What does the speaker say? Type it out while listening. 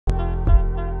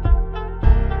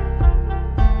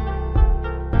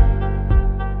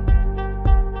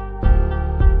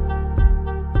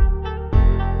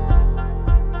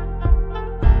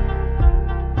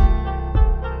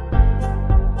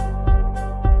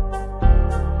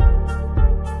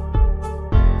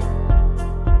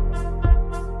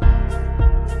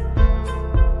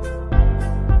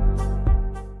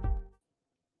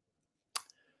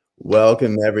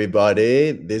Welcome,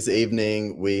 everybody. This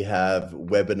evening, we have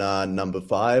webinar number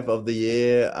 5 of the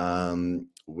year,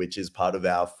 which is part of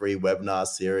our free webinar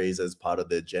series as part of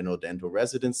the General Dental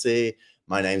Residency.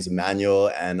 My name's Emmanuel,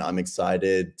 and I'm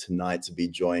excited tonight to be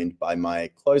joined by my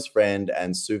close friend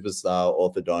and superstar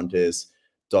orthodontist,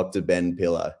 Dr. Ben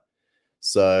Pillar.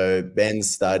 So Ben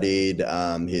studied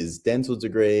his dental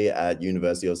degree at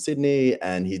University of Sydney,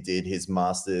 and he did his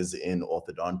master's in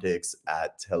orthodontics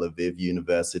at Tel Aviv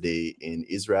University in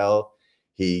Israel.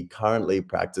 He currently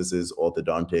practices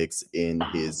orthodontics in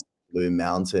his Blue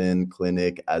Mountain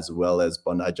clinic as well as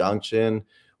Bondi Junction,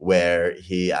 where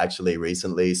he actually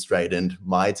recently straightened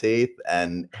my teeth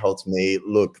and helped me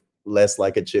look less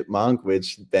like a chipmunk,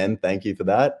 which Ben, thank you for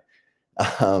that.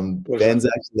 Ben's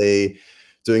actually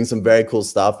doing some very cool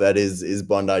stuff at his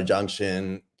Bondi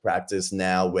Junction practice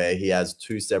now, where he has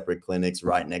 2 separate clinics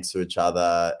right next to each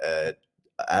other, an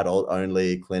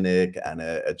adult-only clinic and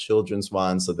a children's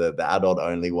one. So the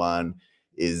adult-only one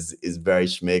is very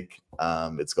schmick.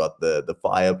 It's got the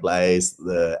fireplace,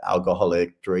 the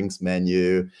alcoholic drinks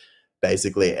menu,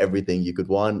 basically everything you could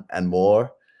want and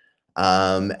more.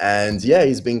 And yeah,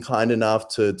 he's been kind enough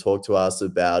to talk to us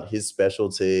about his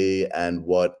specialty and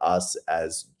what us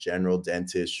as general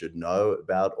dentists should know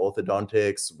about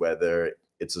orthodontics, whether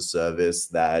it's a service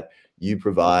that you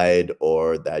provide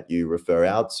or that you refer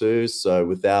out to. So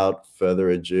without further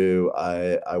ado,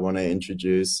 I want to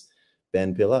introduce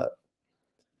Ben Pillar.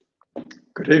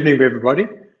 Good evening, everybody.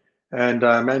 And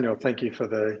Emmanuel, thank you for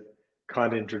the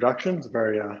kind introductions.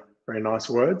 Very nice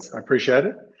words. I appreciate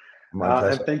it.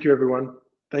 And thank you, everyone.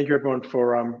 Thank you, everyone,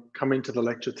 for coming to the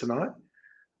lecture tonight.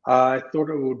 I thought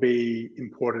it would be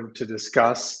important to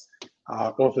discuss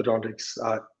orthodontics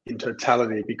in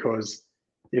totality, because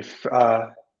if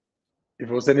it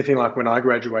was anything like when I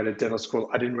graduated dental school,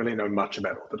 I didn't really know much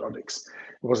about orthodontics.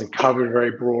 It wasn't covered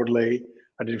very broadly.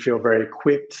 I didn't feel very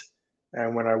equipped.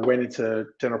 And when I went into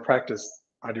dental practice,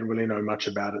 I didn't really know much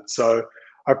about it. So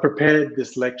I prepared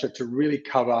this lecture to really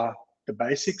cover the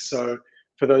basics. So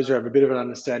for those who have a bit of an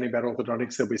understanding about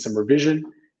orthodontics, there'll be some revision.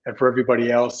 And for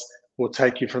everybody else, we'll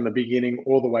take you from the beginning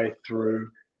all the way through.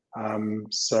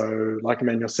 So like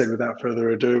Emmanuel said, without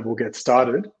further ado, we'll get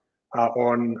started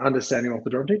on understanding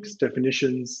orthodontics,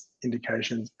 definitions,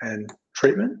 indications, and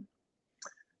treatment.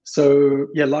 So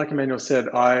yeah, like Emmanuel said,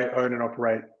 I own and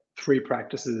operate 3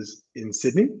 practices in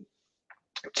Sydney.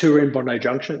 2 are in Bondi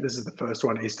Junction. This is the first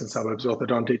one, Eastern Suburbs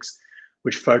Orthodontics,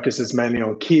 which focuses mainly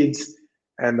on kids,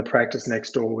 and the practice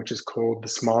next door, which is called the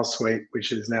Smile Suite,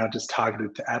 which is now just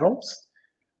targeted to adults.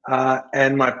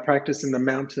 And my practice in the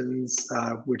mountains,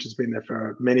 which has been there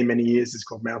for many, many years, is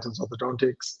called Mountains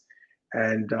Orthodontics,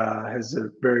 and has a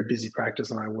very busy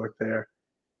practice, and I work there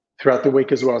throughout the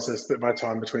week as well, so I split my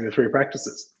time between the 3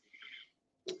 practices.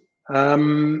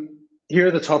 Here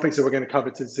are the topics that we're going to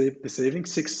cover this evening,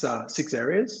 6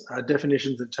 areas: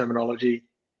 definitions and terminology,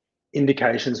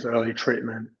 indications for early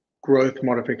treatment, growth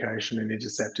modification and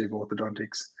interceptive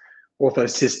orthodontics, ortho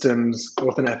systems,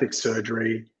 orthognathic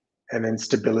surgery, and then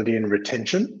stability and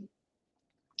retention.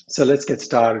 So let's get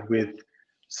started with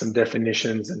some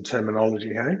definitions and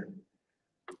terminology, hey?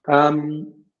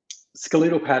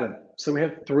 Skeletal pattern. So we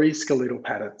have 3 skeletal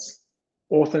patterns: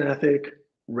 orthognathic,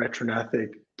 retrognathic,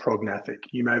 prognathic.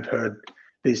 You may have heard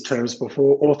these terms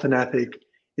before. Orthognathic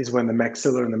is when the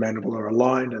maxilla and the mandible are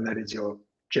aligned, and that is your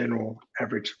general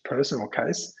average person or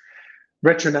case.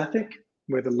 Retrognathic,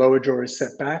 where the lower jaw is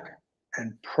set back,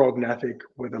 and prognathic,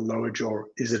 where the lower jaw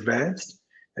is advanced,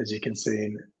 as you can see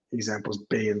in examples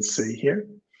B and C here.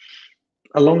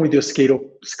 Along with your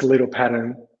skeletal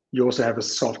pattern, you also have a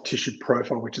soft tissue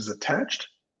profile, which is attached.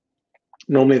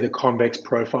 Normally the convex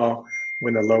profile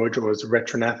when the lower jaw is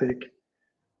retrognathic.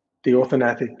 The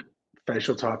orthognathic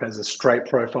facial type has a straight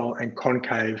profile and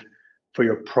concave for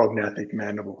your prognathic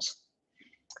mandibles.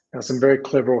 Now, some very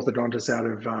clever orthodontists out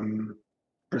of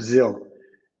Brazil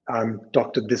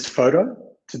doctored this photo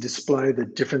to display the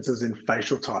differences in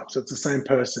facial types. So it's the same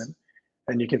person,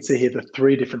 and you can see here the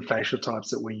 3 different facial types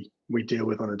that we deal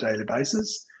with on a daily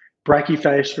basis: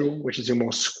 brachyfacial, which is your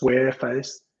more square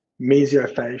face;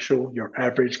 mesiofacial, your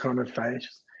average kind of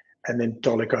face; and then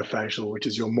dolichofacial, which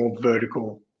is your more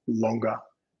vertical, longer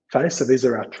face. So these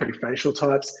are our 3 facial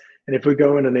types. And if we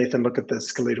go underneath and look at the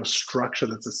skeletal structure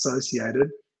that's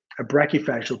associated, a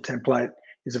brachyfacial template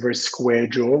is a very square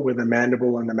jaw where the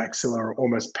mandible and the maxilla are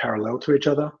almost parallel to each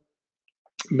other.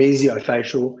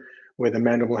 Mesiofacial, where the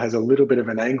mandible has a little bit of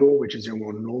an angle, which is your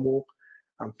more normal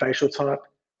facial type,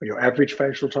 or your average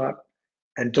facial type.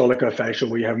 And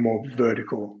dolichofacial, where you have more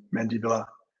vertical mandibular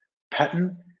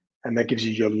pattern, and that gives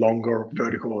you your longer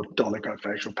vertical or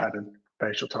dolichofacial pattern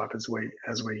facial type, as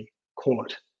we call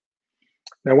it.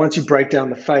 Now, once you break down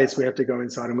the face, we have to go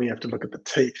inside and we have to look at the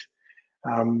teeth.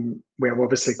 We have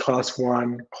obviously class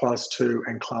 1, class 2,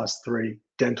 and class 3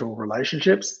 dental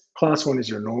relationships. Class 1 is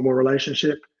your normal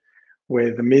relationship,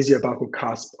 where the mesiobuccal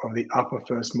cusp of the upper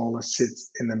first molar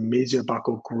sits in the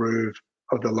mesiobuccal groove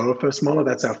of the lower first molar.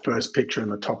 That's our first picture in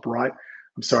the top right.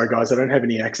 I'm sorry, guys, I don't have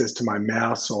any access to my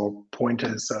mouse or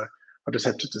pointers, so I'll just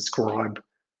have to describe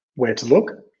where to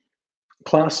look.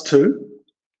 Class 2,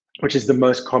 which is the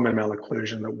most common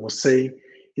malocclusion that we'll see,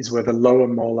 is where the lower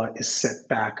molar is set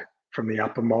back from the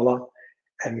upper molar.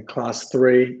 And class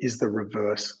 3 is the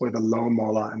reverse, where the lower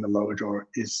molar and the lower jaw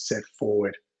is set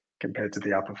forward compared to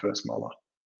the upper first molar.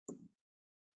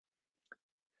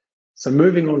 So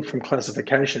moving on from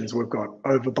classifications, we've got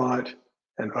overbite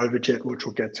and overjet, which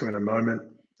we'll get to in a moment.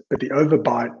 But the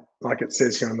overbite, like it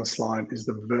says here on the slide, is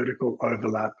the vertical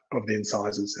overlap of the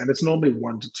incisors, and it's normally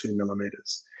 1 to 2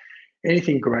 millimeters.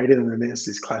 Anything greater than this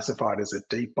is classified as a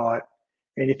deep bite.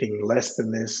 Anything less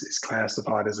than this is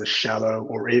classified as a shallow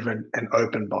or even an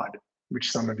open bite,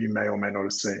 which some of you may or may not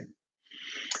have seen.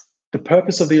 The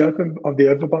purpose of the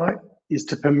overbite is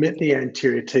to permit the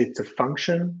anterior teeth to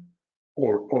function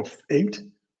or eat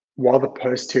while the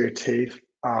posterior teeth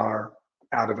are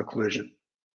out of occlusion.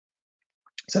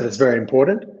 So that's very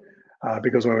important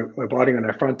because when we're biting on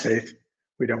our front teeth,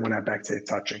 we don't want our back teeth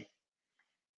touching.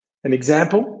 An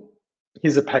example,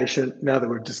 here's a patient. Now that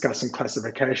we've discussed some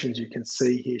classifications, you can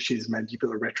see here she's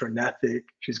mandibular retrognathic.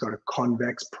 She's got a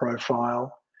convex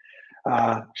profile.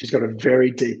 She's got a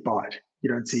very deep bite. You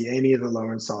don't see any of the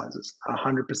lower incisors,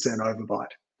 100% overbite.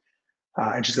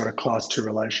 And she's got a class 2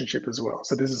 relationship as well.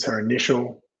 So this is her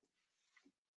initial,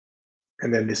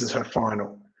 and then this is her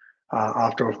final.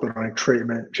 After orthodontic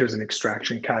treatment, she was an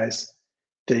extraction case,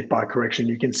 deep bite correction.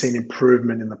 You can see an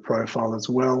improvement in the profile as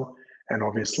well, and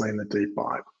obviously in the deep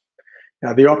bite.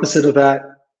 Now, the opposite of that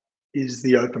is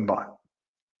the open bite,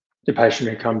 the patient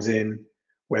who comes in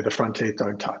where the front teeth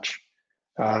don't touch.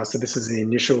 So this is the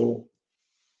initial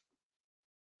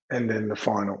and then the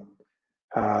final.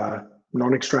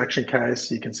 Non-extraction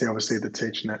case, you can see obviously the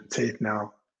teeth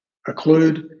now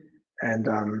occlude,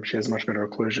 and she has much better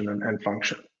occlusion and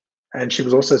function. And she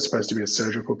was also supposed to be a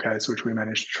surgical case, which we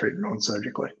managed to treat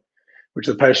non-surgically, which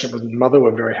the patient and mother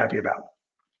were very happy about.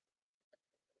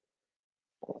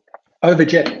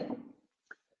 Overjet,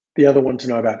 the other one to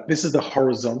know about. This is the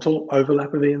horizontal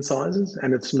overlap of the incisors,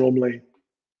 and it's normally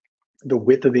the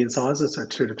width of the incisors, so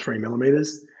 2 to 3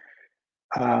 millimeters.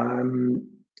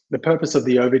 The purpose of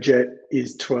the overjet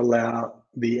is to allow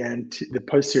the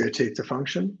posterior teeth to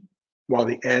function while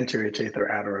the anterior teeth are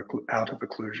out of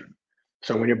occlusion.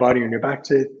 So when you're biting on your back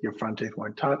teeth, your front teeth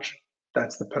won't touch.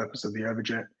 That's the purpose of the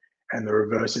overjet. And the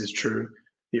reverse is true.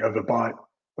 The overbite,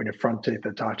 when your front teeth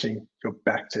are touching, your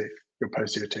back teeth, your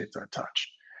posterior teeth don't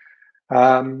touch.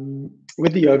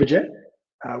 With the overjet,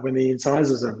 when the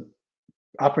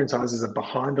upper incisors are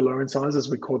behind the lower incisors,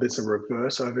 we call this a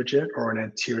reverse overjet or an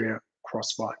anterior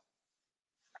crossbite.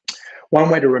 One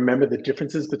way to remember the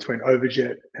differences between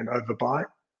overjet and overbite.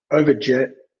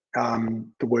 Overjet,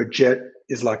 the word jet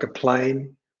is like a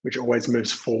plane, which always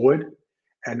moves forward,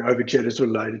 and overjet is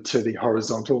related to the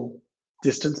horizontal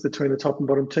distance between the top and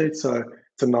bottom teeth. So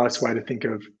it's a nice way to think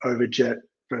of overjet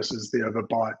versus the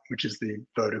overbite, which is the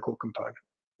vertical component.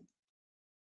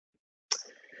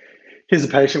 Here's a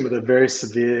patient with a very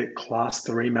severe class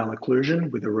 3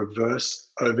 malocclusion with a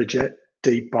reverse overjet,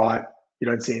 deep bite. You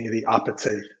don't see any of the upper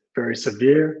teeth, very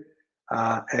severe.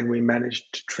 And we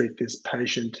managed to treat this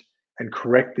patient and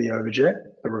correct the overjet,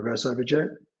 the reverse overjet,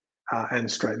 and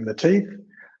straighten the teeth.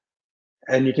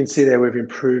 And you can see there we've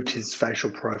improved his facial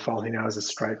profile. He now has a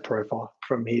straight profile.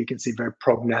 From here, you can see very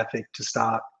prognathic to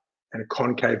start and a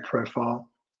concave profile.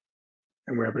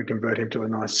 And we're able to convert him to a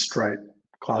nice straight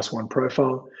class 1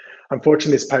 profile.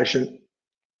 Unfortunately, this patient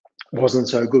wasn't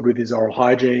so good with his oral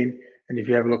hygiene. And if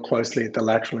you have a look closely at the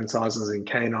lateral incisors and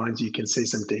canines, you can see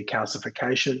some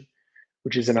decalcification,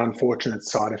 which is an unfortunate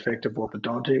side effect of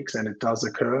orthodontics, and it does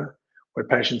occur where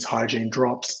patients' hygiene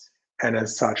drops, and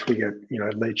as such, we get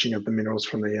leaching of the minerals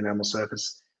from the enamel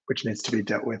surface, which needs to be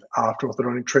dealt with after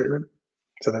orthodontic treatment.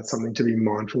 So that's something to be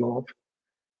mindful of.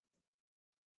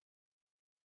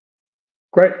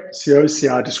 Great,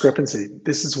 COCR discrepancy.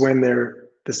 This is when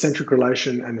the centric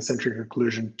relation and the centric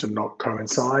occlusion do not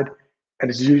coincide, and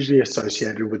it's usually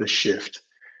associated with a shift.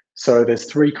 So there's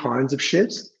 3 kinds of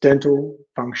shifts: dental,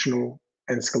 functional,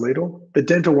 and skeletal. The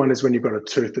dental one is when you've got a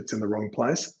tooth that's in the wrong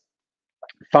place.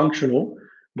 Functional,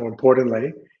 more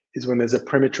importantly, is when there's a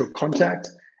premature contact,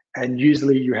 and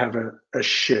usually you have a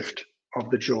shift of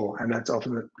the jaw, and that's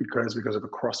often because of a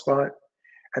crossbite.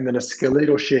 And then a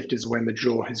skeletal shift is when the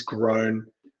jaw has grown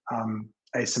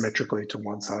asymmetrically to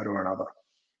one side or another.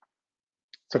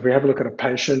 So if we have a look at a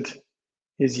patient,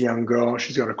 here's a young girl,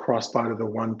 she's got a crossbite of the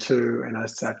 1-2, and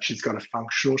as such, she's got a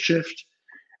functional shift.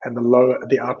 And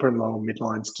the upper and lower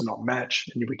midlines do not match,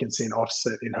 and we can see an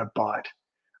offset in her bite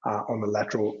on the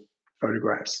lateral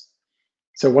photographs.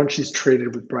 So once she's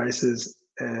treated with braces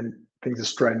and things are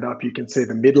straightened up, you can see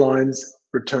the midlines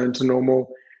return to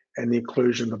normal, and the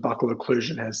occlusion, the buccal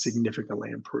occlusion, has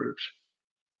significantly improved.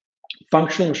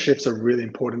 Functional shifts are really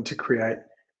important to correct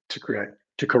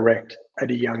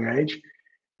at a young age,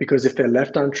 because if they're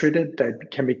left untreated, they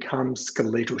can become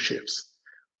skeletal shifts,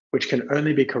 which can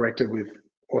only be corrected with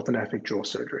orthognathic jaw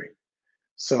surgery.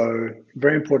 So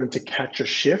very important to catch a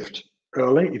shift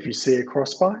early if you see a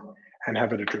crossbite and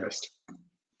have it addressed.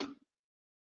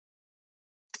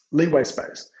 Leeway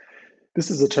space. This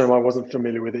is a term I wasn't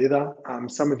familiar with either.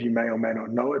 Some of you may or may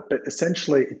not know it, but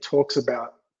essentially it talks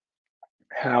about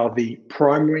how the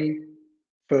primary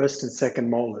first and second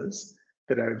molars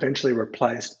that are eventually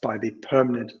replaced by the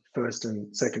permanent first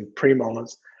and second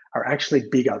premolars are actually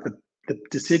bigger. The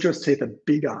deciduous teeth are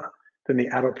bigger than the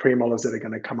adult premolars that are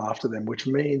going to come after them, which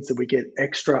means that we get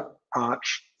extra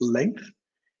arch length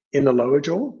in the lower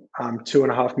jaw,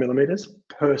 2.5 millimeters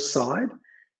per side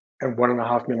and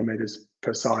 1.5 millimeters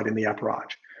per side in the upper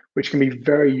arch, which can be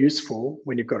very useful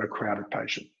when you've got a crowded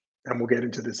patient. And we'll get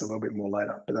into this a little bit more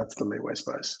later, but that's the leeway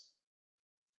space.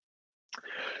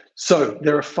 So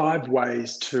there are 5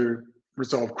 ways to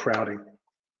resolve crowding.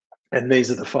 And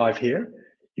these are the 5 here.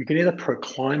 You can either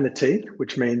procline the teeth,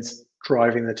 which means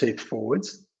driving the teeth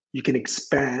forwards. You can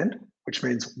expand, which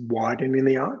means widening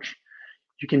the arch.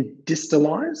 You can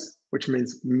distalize, which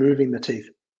means moving the teeth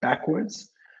backwards.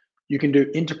 You can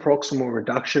do interproximal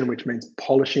reduction, which means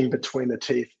polishing between the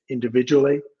teeth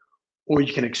individually, or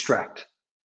you can extract.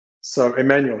 So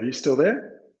Emmanuel, are you still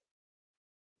there?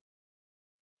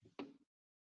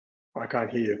 I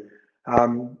can't hear you.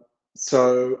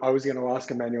 So I was going to ask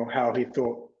Emmanuel how he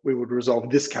thought we would resolve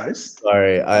this case.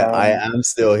 Sorry, I am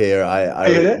still here.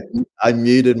 I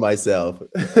muted myself.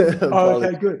 Oh,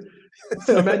 okay, good.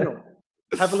 So Emmanuel,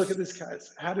 have a look at this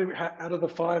case. Out of the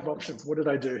 5 options, what did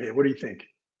I do here? What do you think?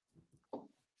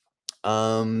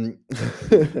 I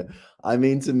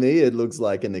mean, to me, it looks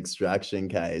like an extraction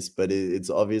case, but it's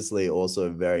obviously also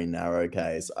a very narrow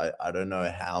case. I don't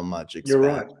know how much expansion.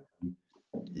 You're right.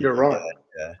 You're right.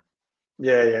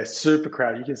 Yeah. Super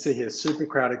crowded. You can see here, super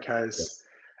crowded case. Yeah.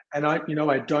 And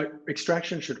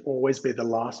extraction should always be the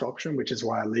last option, which is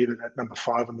why I leave it at number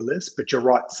 5 on the list. But you're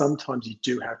right. Sometimes you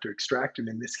do have to extract, and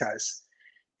in this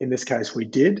case, we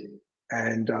did,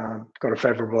 and got a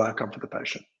favorable outcome for the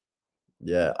patient.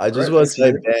 Yeah, I just want to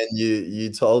say, Ben, you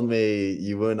told me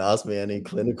you wouldn't ask me any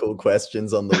clinical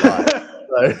questions on the live.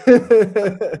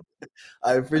 So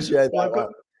I appreciate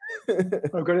that.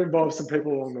 I've got to involve some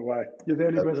people along the way. You're the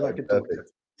only person I can talk to.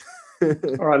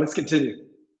 All right, let's continue.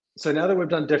 So now that we've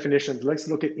done definitions, let's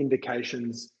look at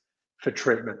indications for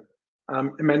treatment.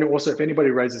 Emmanuel, also, if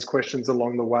anybody raises questions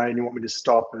along the way and you want me to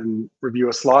stop and review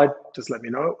a slide, just let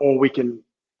me know, or we can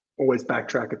always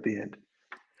backtrack at the end.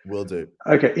 Will do.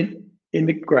 Okay,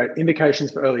 great.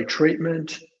 Indications for early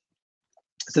treatment.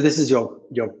 So this is your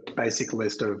basic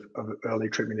list of early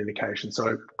treatment indications.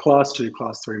 So class 2,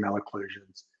 class 3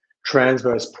 malocclusions,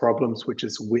 transverse problems, which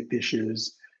is width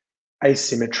issues,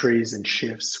 asymmetries and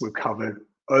shifts we've covered,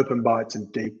 open bites and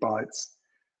deep bites,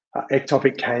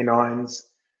 ectopic canines,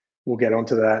 we'll get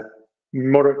onto that,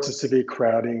 moderate to severe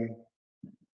crowding,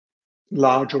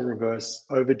 large or reverse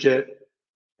overjet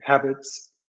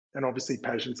habits, and obviously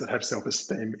patients that have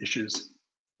self-esteem issues.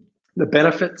 The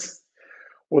benefits,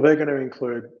 well, they're going to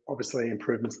include obviously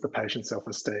improvements to the patient's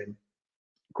self-esteem,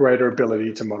 greater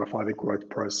ability to modify the growth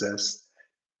process,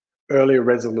 earlier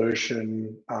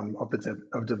resolution of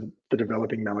the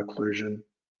developing malocclusion,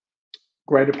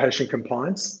 greater patient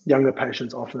compliance. Younger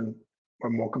patients often are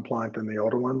more compliant than the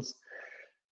older ones,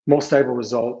 more stable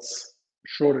results,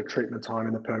 shorter treatment time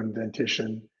in the permanent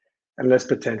dentition, and less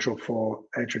potential for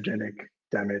iatrogenic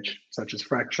damage, such as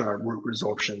fracture, root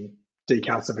resorption,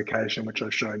 decalcification, which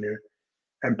I've shown you,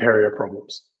 and perio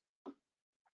problems.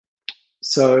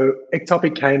 So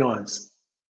ectopic canines.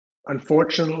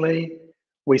 Unfortunately,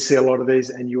 we see a lot of these,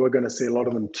 and you are going to see a lot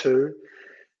of them too.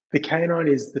 The canine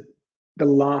is the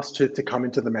last tooth to come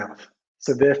into the mouth.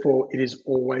 So therefore, it is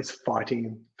always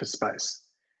fighting for space.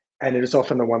 And it is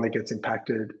often the one that gets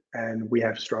impacted, and we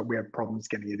have problems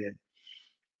getting it in.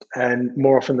 And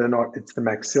more often than not, it's the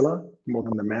maxilla more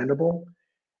than the mandible.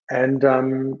 And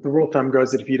the rule of thumb goes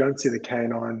that if you don't see the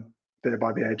canine there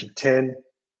by the age of 10,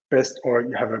 best, or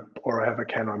have a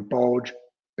canine bulge,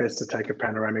 best to take a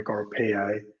panoramic or a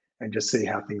PA and just see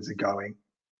how things are going.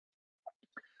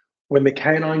 When the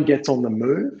canine gets on the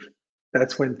move,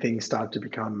 that's when things start to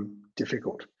become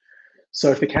difficult.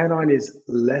 So if the canine is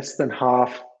less than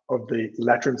half of the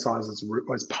lateral incisors root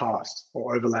was passed,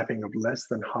 or overlapping of less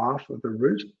than half of the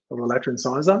root of the lateral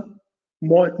incisor,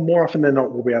 more often than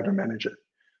not, we'll be able to manage it.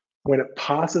 When it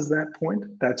passes that point,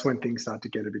 that's when things start to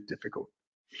get a bit difficult.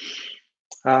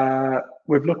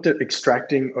 We've looked at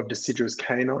extracting of deciduous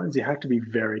canines. You have to be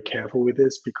very careful with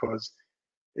this because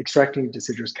extracting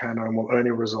deciduous canine will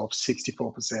only resolve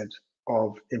 64%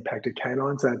 of impacted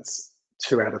canines. That's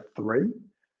 2 out of 3.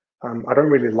 I don't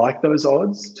really like those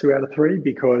odds, 2 out of 3,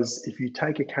 because if you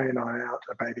take a canine out,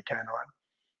 a baby canine,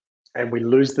 and we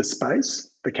lose the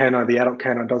space, the adult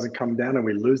canine doesn't come down and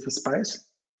we lose the space,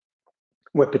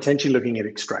 we're potentially looking at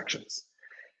extractions.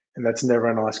 And that's never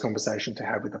a nice conversation to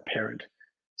have with a parent.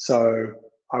 So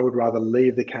I would rather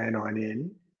leave the canine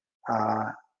in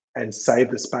and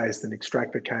save the space than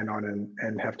extract the canine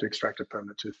and have to extract a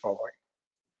permanent tooth following.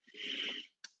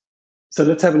 So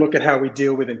let's have a look at how we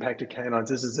deal with impacted canines.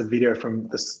 This is a video from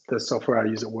the software I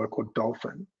use at work called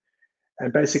Dolphin.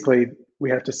 And basically, we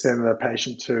have to send the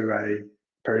patient to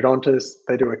a periodontist.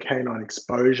 They do a canine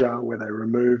exposure where they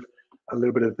remove a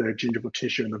little bit of the gingival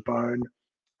tissue in the bone.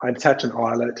 I attach an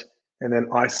eyelet, and then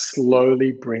I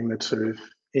slowly bring the tooth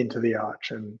into the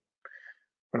arch. And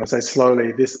when I say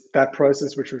slowly, that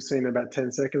process, which we've seen in about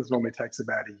 10 seconds, normally takes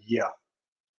about a year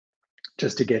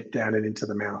just to get down and into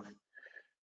the mouth.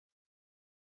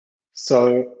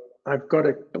 So I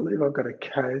believe I've got a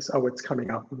case. Oh, it's coming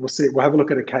up. We'll see. We'll have a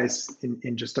look at a case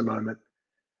in just a moment.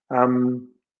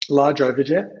 Large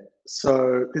overjet.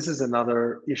 So this is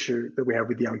another issue that we have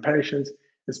with young patients,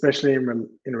 especially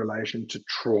in relation to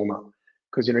trauma,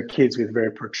 because kids with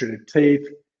very protruded teeth,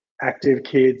 active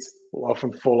kids will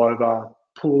often fall over,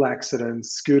 pool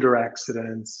accidents, scooter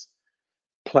accidents,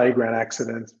 playground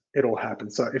accidents. It all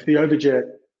happens. So if the overjet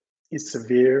is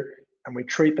severe and we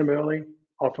treat them early,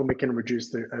 often we can reduce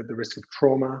the risk of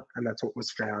trauma, and that's what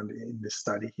was found in this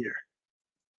study here.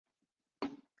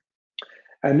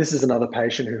 And this is another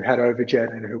patient who had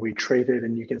overjet and who we treated,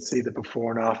 and you can see the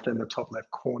before and after in the top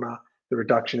left corner, the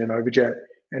reduction in overjet.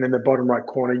 And in the bottom right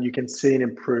corner, you can see an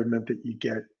improvement that you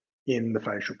get in the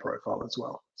facial profile as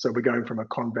well. So we're going from a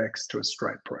convex to a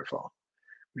straight profile,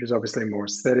 which is obviously more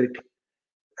aesthetic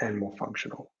and more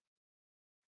functional.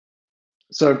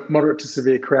 So moderate to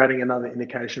severe crowding, another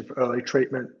indication for early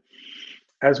treatment.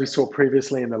 As we saw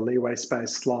previously in the leeway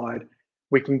space slide,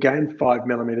 we can gain 5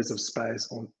 millimeters of space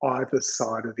on either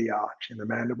side of the arch in the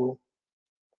mandible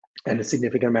and a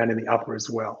significant amount in the upper as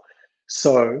well.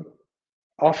 So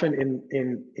often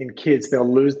in kids, they'll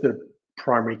lose the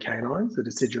primary canines, the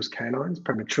deciduous canines,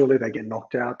 prematurely. They get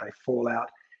knocked out, they fall out,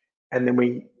 and then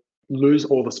we lose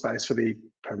all the space for the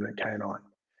permanent canine.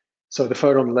 So the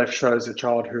photo on the left shows a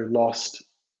child who lost,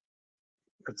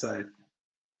 let's say,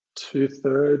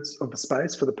 2/3 of the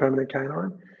space for the permanent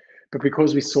canine. But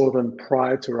because we saw them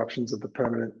prior to eruptions of the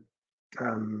permanent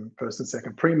first and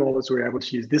second premolars, we were able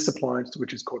to use this appliance,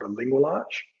 which is called a lingual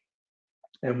arch.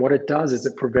 And what it does is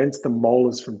it prevents the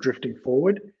molars from drifting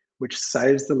forward, which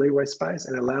saves the leeway space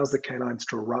and allows the canines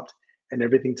to erupt and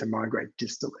everything to migrate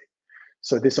distally.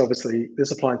 So this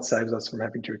appliance saves us from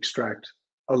having to extract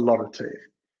a lot of teeth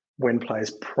when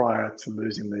placed prior to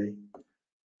losing the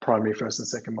primary first and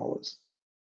second molars.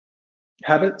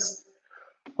 Habits.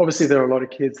 Obviously, there are a lot of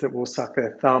kids that will suck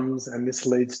their thumbs, and this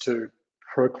leads to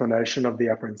proclination of the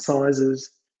upper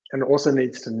incisors, and it also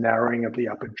leads to narrowing of the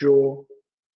upper jaw,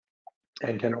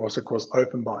 and can also cause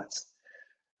open bites.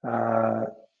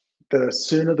 The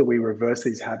sooner that we reverse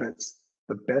these habits,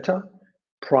 the better.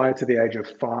 Prior to the age of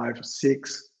 5,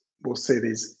 6, we'll see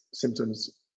these symptoms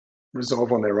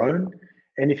resolve on their own.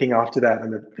 Anything after that,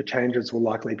 and the changes will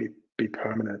likely be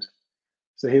permanent.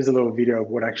 So here's a little video of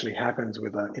what actually happens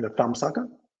in a thumb sucker.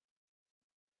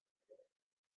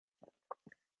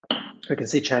 We can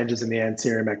see changes in the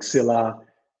anterior maxilla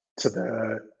to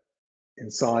the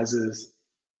incisors,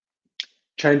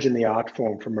 change in the art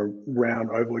form from a round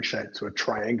ovoid shape to a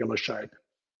triangular shape.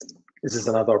 This is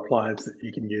another appliance that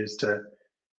you can use to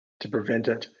prevent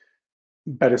it.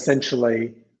 But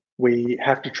essentially, we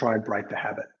have to try and break the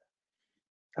habit.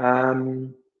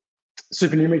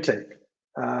 Supernumerary teeth,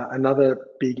 another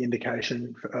big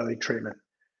indication for early treatment.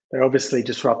 They obviously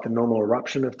disrupt the normal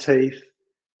eruption of teeth,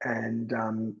 and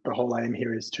the whole aim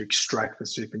here is to extract the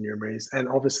supernumeraries. And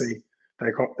obviously,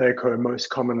 they occur most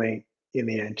commonly in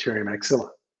the anterior maxilla.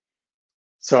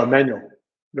 So, Emmanuel,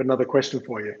 I've got another question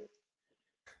for you.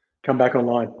 Come back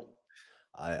online.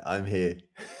 I'm here.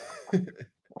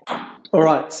 All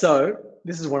right, so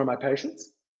this is one of my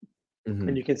patients.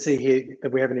 And you can see here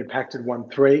that we have an impacted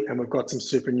 1-3 and we've got some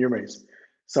supernumeraries.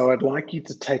 So I'd like you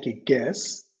to take a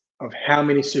guess of how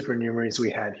many supernumeraries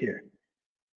we had here.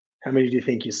 How many do you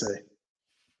think you see?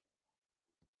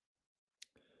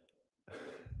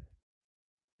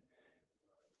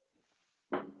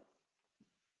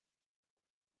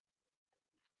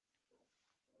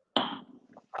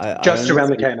 Just around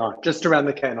the canine. Just around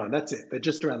the canine. That's it. They're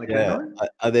just around the canine.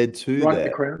 Are there two Right there? at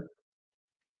the crown.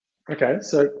 Okay,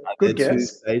 so Are good there two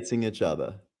guess. facing each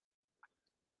other?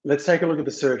 Let's take a look at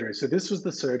the surgery. So this was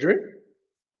the surgery.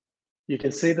 You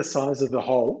can see the size of the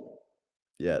hole.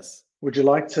 Yes. Would you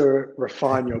like to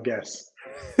refine your guess?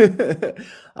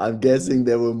 I'm guessing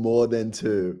there were more than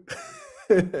two.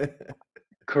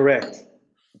 Correct.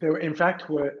 There, in fact,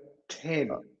 were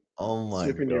 10 Oh my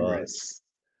God. supernumeraries.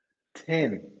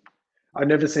 10. I've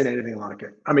never seen anything like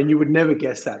it. I mean, you would never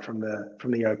guess that from the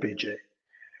OPG.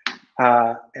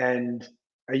 And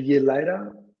a year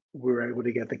later, we were able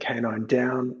to get the canine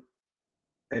down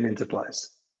and into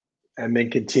place, and then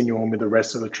continue on with the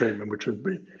rest of the treatment, which would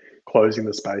be closing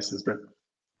the spaces. But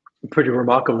pretty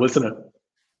remarkable, isn't it?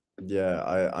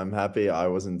 Yeah, I'm happy I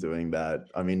wasn't doing that.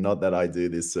 I mean, not that I do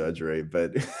this surgery,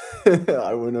 but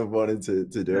I wouldn't have wanted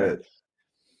to do it.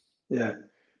 Yeah.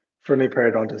 Friendly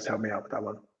periodontist helped me out with that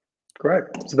one. Great.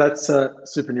 So that's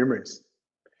supernumeraries.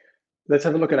 Let's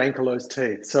have a look at ankylosed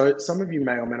teeth. So some of you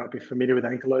may or may not be familiar with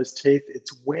ankylosed teeth.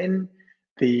 It's when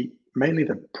mainly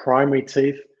the primary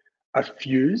teeth are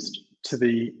fused to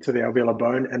the alveolar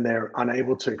bone and they're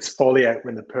unable to exfoliate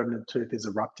when the permanent tooth is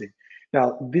erupting.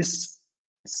 Now, this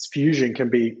fusion can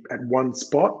be at one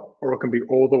spot or it can be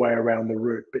all the way around the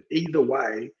root, but either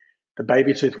way, the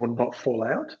baby tooth will not fall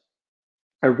out.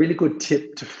 A really good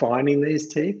tip to finding these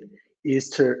teeth is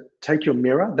to take your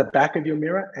mirror, the back of your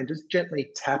mirror, and just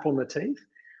gently tap on the teeth.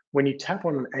 When you tap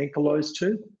on an ankylosed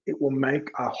tooth, it will make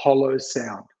a hollow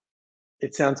sound.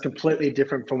 It sounds completely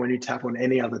different from when you tap on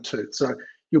any other tooth. So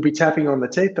you'll be tapping on the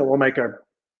teeth that will make a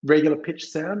regular pitch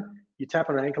sound. You tap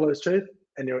on an ankylosed tooth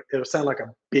and it'll sound like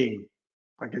a bing.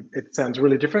 Like it sounds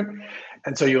really different.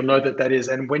 And so you'll know that is,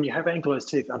 and when you have ankylosed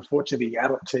teeth, unfortunately, the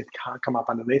adult teeth can't come up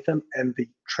underneath them, and the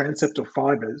transeptal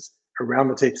fibers around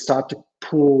the teeth start to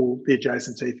pull the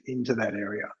adjacent teeth into that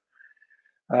area.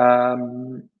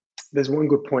 There's one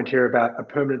good point here about a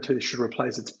permanent tooth should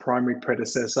replace its primary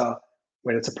predecessor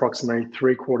when it's approximately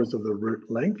 3/4 of the root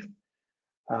length.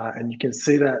 And you can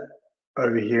see that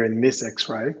over here in this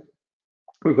x-ray.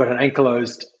 We've got an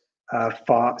ankylosed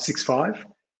 6-5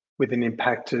 with an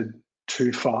impacted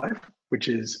 2-5, which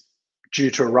is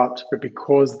due to erupt, but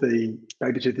because the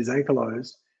baby tooth is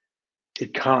ankylosed,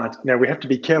 it can't. Now we have to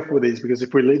be careful with these because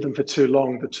if we leave them for too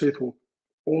long,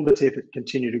 all the teeth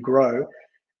continue to grow,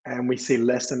 and we see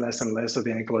less and less and less of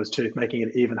the ankylosed tooth, making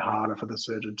it even harder for the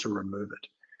surgeon to remove it.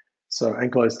 So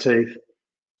ankylosed teeth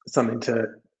is something to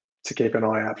keep an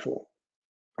eye out for.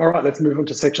 All right, let's move on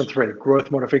to section 3,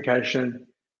 growth modification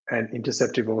and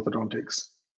interceptive orthodontics.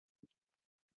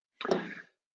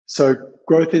 So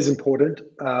growth is important.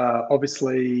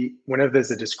 Obviously, whenever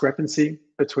there's a discrepancy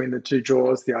between the two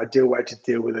jaws, the ideal way to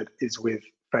deal with it is with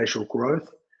facial growth.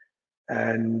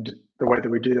 And the way that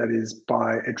we do that is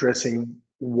by addressing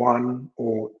one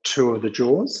or two of the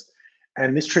jaws.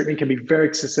 And this treatment can be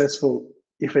very successful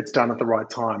if it's done at the right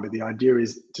time. But the idea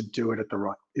is to do it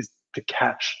is to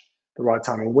catch the right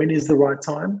time. And when is the right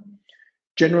time?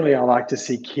 Generally, I like to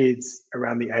see kids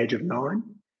around the age of 9.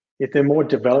 If they're more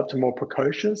developed and more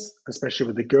precocious, especially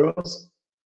with the girls,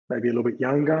 maybe a little bit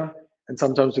younger, and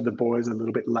sometimes with the boys a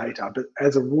little bit later. But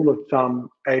as a rule of thumb,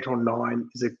 8 or 9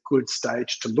 is a good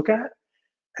stage to look at.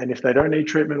 And if they don't need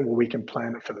treatment, well, we can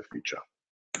plan it for the future.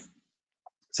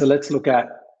 So let's look at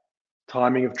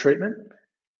timing of treatment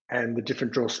and the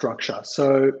different jaw structure.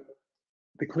 So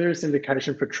the clearest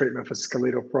indication for treatment for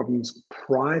skeletal problems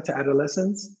prior to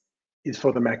adolescence is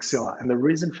for the maxilla. And the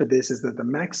reason for this is that the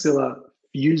maxilla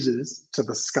fuses to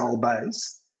the skull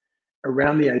base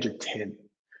around the age of 10.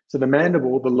 So the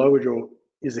mandible, the lower jaw,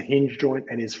 is a hinge joint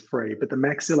and is free, but the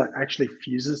maxilla actually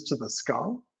fuses to the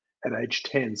skull at age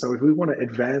 10. So if we want to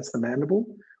advance the mandible,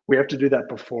 we have to do that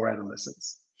before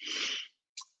adolescence.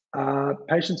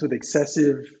 Patients with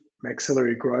excessive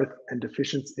maxillary growth and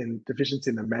deficiency in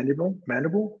the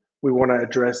mandible, we want to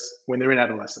address when they're in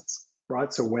adolescence,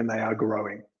 right? So when they are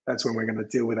growing, that's when we're going to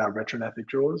deal with our retrognathic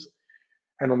jaws.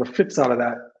 And on the flip side of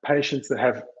that, patients that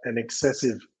have an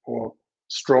excessive or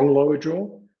strong lower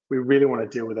jaw, we really want to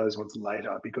deal with those ones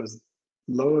later, because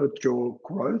lower jaw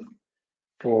growth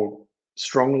for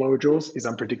strong lower jaws is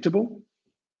unpredictable,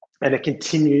 and it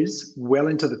continues well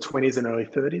into the 20s and early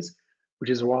 30s, which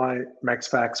is why Max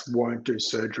Fax won't do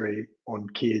surgery on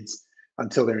kids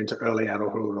until they're into early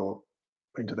adulthood or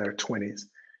into their 20s.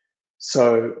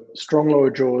 So strong lower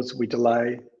jaws, we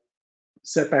delay.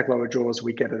 Setback lower jaws,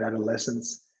 we get at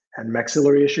adolescence. And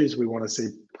maxillary issues, we want to see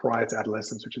prior to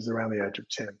adolescence, which is around the age of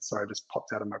 10. So I just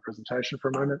popped out of my presentation for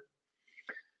a moment.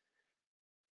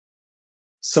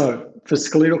 So for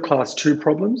skeletal class 2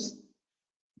 problems,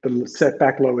 the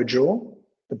setback lower jaw,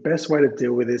 the best way to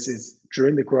deal with this is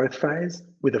during the growth phase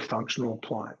with a functional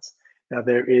appliance. Now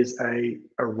there is an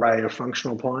array of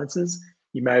functional appliances.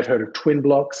 You may have heard of twin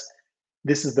blocks.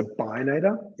 This is the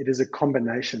bionator. It is a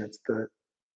combination. It's the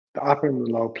upper and the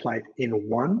lower plate in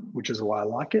one, which is why I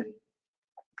like it.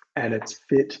 And it's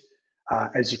fit,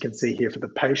 as you can see here for the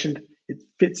patient, it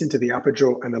fits into the upper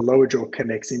jaw and the lower jaw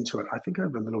connects into it. I think I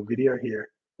have a little video here,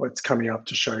 what's coming up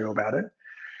to show you about it.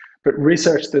 But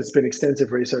there's been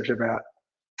extensive research about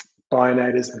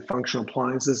bionators and functional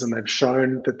appliances, and they've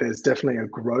shown that there's definitely a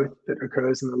growth that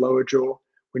occurs in the lower jaw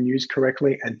when used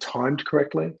correctly and timed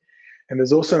correctly. And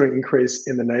there's also an increase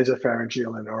in the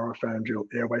nasopharyngeal and oropharyngeal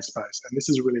airway space. And this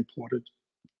is really important,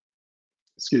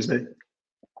 excuse me,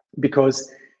 because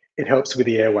it helps with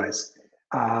the airways.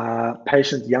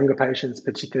 Younger patients,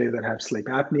 particularly that have sleep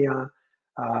apnea,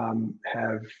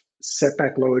 have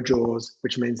setback lower jaws,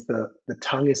 which means the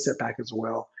tongue is set back as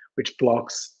well, which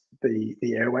blocks the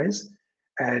airways.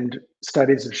 And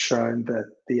studies have shown that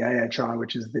the AHI,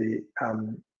 which is the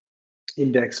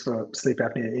index for sleep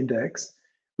apnea index,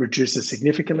 reduces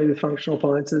significantly with functional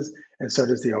appliances, and so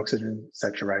does the oxygen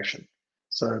saturation.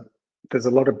 So there's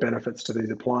a lot of benefits to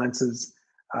these appliances,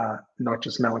 not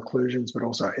just malocclusions, but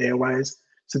also airways.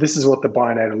 So this is what the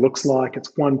bionator looks like.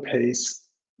 It's one piece.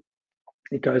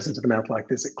 It goes into the mouth like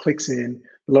this. It clicks in.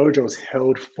 The lower jaw is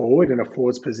held forward in a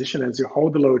forwards position. As you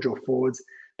hold the lower jaw forwards,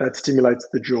 that stimulates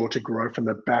the jaw to grow from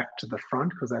the back to the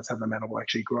front, because that's how the mandible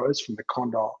actually grows, from the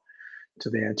condyle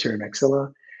to the anterior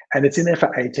maxilla. And it's in there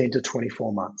for 18 to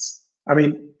 24 months. I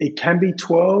mean, it can be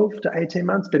 12 to 18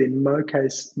 months, but in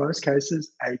most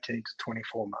cases, 18 to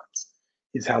 24 months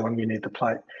is how long you need the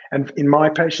plate. And in my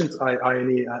patients, I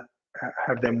only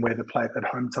have them wear the plate at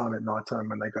home time at night time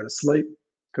when they go to sleep,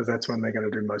 because that's when they're going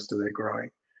to do most of their growing,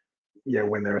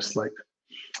 when they're asleep.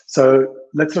 So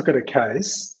let's look at a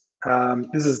case.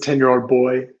 This is a 10-year-old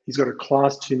boy. He's got a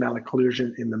class 2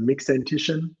 malocclusion in the mixed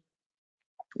dentition,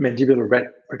 mandibular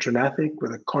retrognathic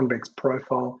with a convex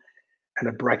profile and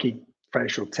a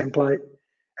brachyfacial template,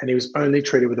 and he was only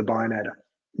treated with a bionator.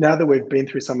 Now that we've been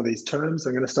through some of these terms,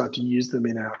 I'm going to start to use them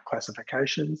in our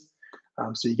classifications,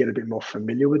 so you get a bit more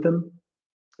familiar with them.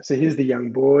 So here's the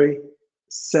young boy,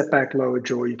 setback lower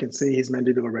jaw. You can see his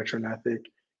mandibular retrognathic.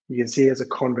 You can see he has a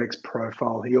convex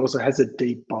profile. He also has a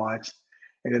deep bite,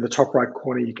 and in the top right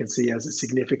corner, you can see he has a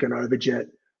significant overjet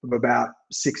of about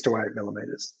 6 to 8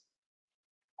 millimeters.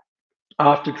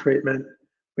 After treatment,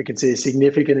 we can see a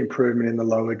significant improvement in the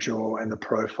lower jaw and the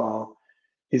profile.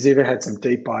 He's even had some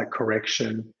deep bite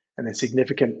correction and a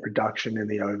significant reduction in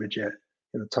the overjet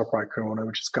in the top right corner,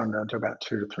 which has gone down to about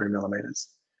 2 to 3 millimeters.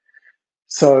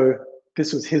 So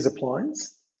this was his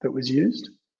appliance that was used,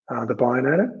 the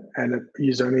bionator, and it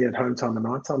used only at home time and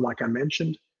night time, like I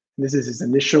mentioned. And this is his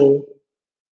initial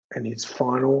and his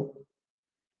final,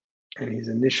 and his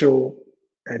initial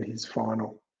and his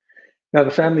final. Now,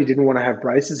 the family didn't want to have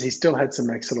braces. He still had some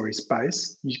maxillary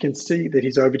space. You can see that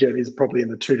his overjet is probably in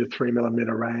the 2 to 3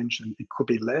 millimeter range, and it could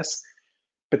be less,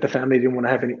 but the family didn't want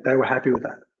to have any, they were happy with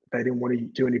that. They didn't want to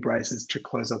do any braces to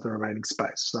close up the remaining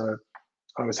space. So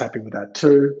I was happy with that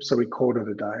too. So we called it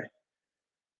a day.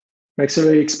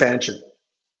 Maxillary expansion.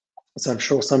 So I'm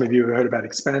sure some of you have heard about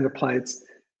expander plates,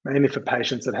 mainly for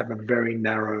patients that have a very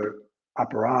narrow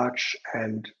upper arch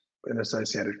and an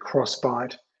associated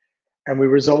crossbite. And we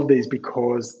resolve these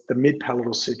because the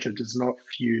mid-palatal suture does not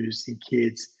fuse in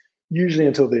kids, usually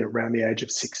until they're around the age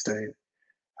of 16,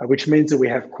 which means that we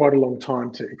have quite a long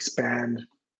time to expand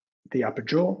the upper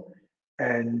jaw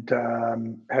and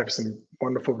have some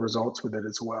wonderful results with it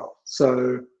as well.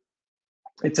 So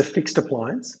it's a fixed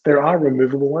appliance. There are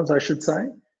removable ones, I should say,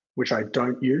 which I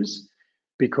don't use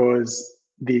because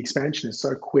the expansion is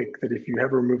so quick that if you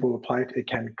have a removable plate, it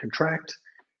can contract,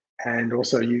 and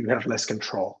also you have less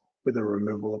control with a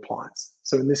removable appliance.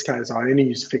 So in this case, I only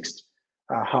use fixed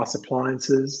Haas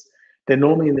appliances. They're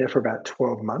normally in there for about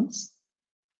 12 months.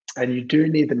 And you do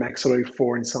need the maxillary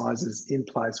 4 incisors in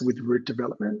place with root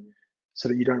development so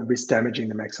that you don't risk damaging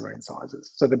the maxillary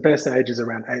incisors. So the best age is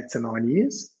around 8 to 9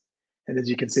 years. And as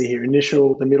you can see here,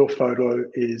 the middle photo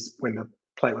is when the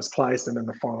plate was placed, and then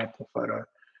the final photo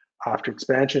after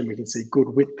expansion. We can see good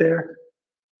width there.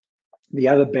 The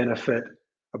other benefit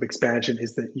of expansion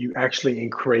is that you actually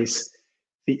increase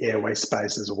the airway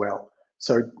space as well.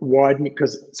 So widening,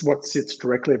 because what sits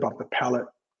directly above the palate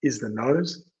is the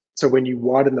nose. So when you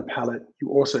widen the palate, you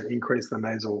also increase the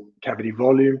nasal cavity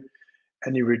volume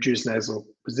and you reduce nasal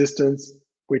resistance,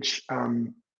 which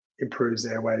improves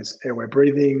airway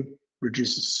breathing,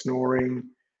 reduces snoring,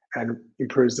 and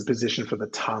improves the position for the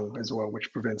tongue as well,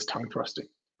 which prevents tongue thrusting,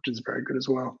 which is very good as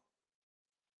well.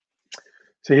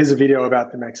 So here's a video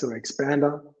about the maxillary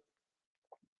expander.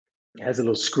 It has a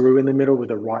little screw in the middle with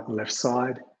a right and left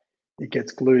side. It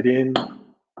gets glued in.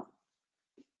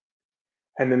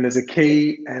 And then there's a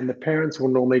key, and the parents will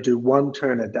normally do 1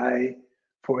 turn a day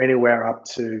for anywhere up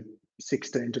to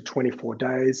 16 to 24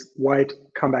 days. Wait,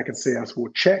 come back and see us.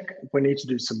 We'll check. If we need to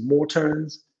do some more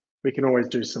turns, we can always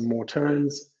do some more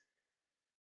turns.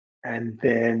 And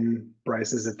then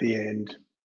braces at the end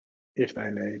if they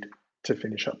need to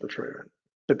finish up the treatment.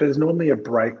 But there's normally a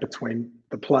break between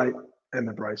the plate and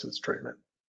the braces treatment.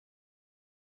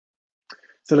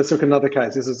 So let's look at another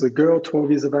case. This is a girl,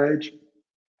 12 years of age.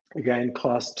 Again,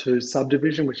 class 2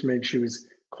 subdivision, which means she was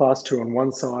class 2 on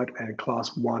one side and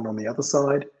class 1 on the other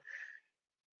side.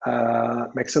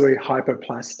 Maxillary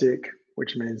hypoplastic,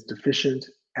 which means deficient,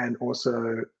 and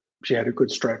also she had a good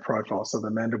straight profile, so the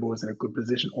mandible was in a good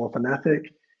position, orthognathic,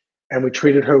 and we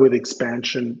treated her with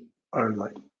expansion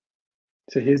only.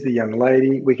 So here's the young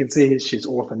lady. We can see here she's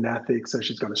orthognathic, so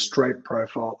she's got a straight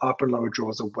profile, upper and lower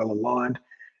jaws are well aligned.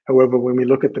 However, when we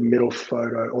look at the middle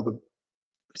photo or the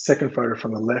second photo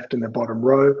from the left in the bottom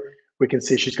row, we can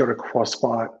see she's got a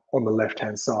crossbite on the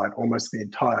left-hand side, almost the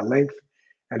entire length,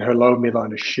 and her lower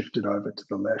midline is shifted over to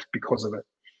the left because of it.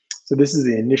 So this is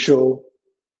the initial,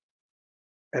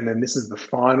 and then this is the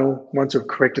final. Once we've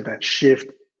corrected that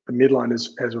shift, the midline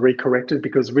has recorrected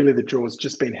because really the jaw's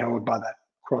just been held by that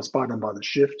crossbite and by the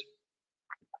shift.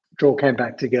 Jaw came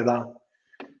back together,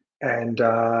 and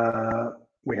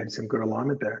we had some good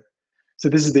alignment there. So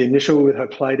this is the initial with her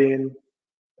plate in,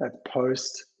 that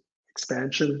post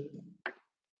expansion,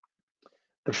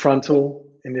 the frontal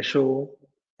initial,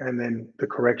 and then the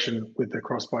correction with the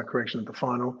crossbite correction at the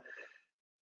final.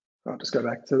 I'll just go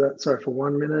back to that, sorry, for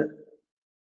 1 minute.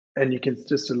 And you can,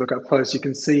 just to look up close, you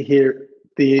can see here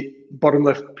the bottom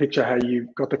left picture, how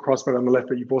you've got the crossbite on the left,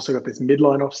 but you've also got this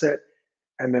midline offset.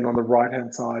 And then on the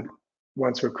right-hand side,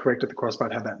 once we've corrected the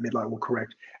crossbite, how that midline will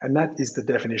correct. And that is the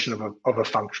definition of a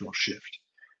functional shift.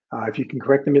 If you can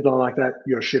correct the midline like that,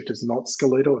 your shift is not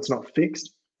skeletal, it's not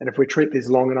fixed. And if we treat these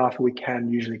long enough, we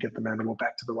can usually get the mandible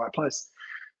back to the right place,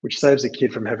 which saves a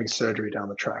kid from having surgery down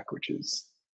the track, which is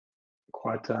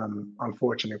quite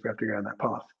unfortunate if we have to go down that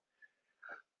path.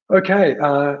 Okay,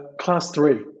 class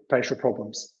 3, facial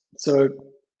problems. So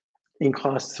in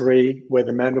class 3, where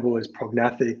the mandible is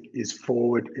prognathic, is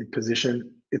forward in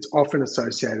position, it's often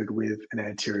associated with an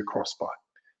anterior crossbite.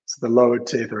 So the lower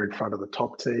teeth are in front of the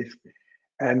top teeth.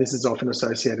 And this is often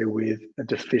associated with a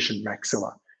deficient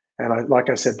maxilla. And like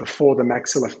I said before, the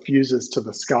maxilla fuses to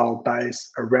the skull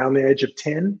base around the age of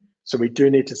 10. So we do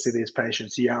need to see these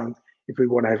patients young if we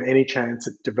want to have any chance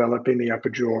at developing the upper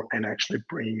jaw and actually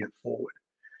bringing it forward.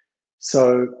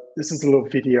 So this is a little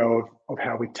video of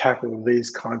how we tackle these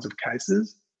kinds of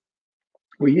cases.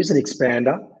 We use an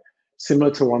expander, similar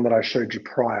to one that I showed you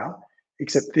prior,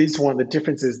 except this one, the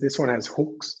difference is this one has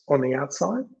hooks on the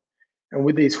outside. And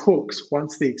with these hooks,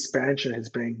 once the expansion has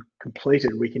been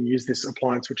completed, we can use this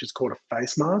appliance, which is called a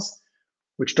face mask,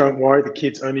 which, don't worry, the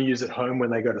kids only use at home when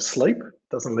they go to sleep,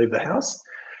 doesn't leave the house.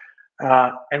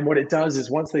 And what it does is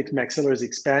once the maxilla is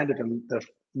expanded and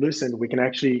loosened, we can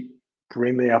actually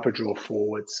bring the upper jaw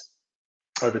forwards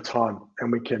over time,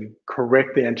 and we can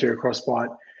correct the anterior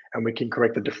crossbite, and we can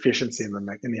correct the deficiency in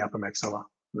the upper maxilla,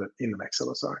 in the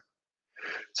maxilla, sorry.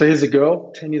 So here's a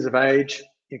girl, 10 years of age,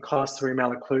 in class 3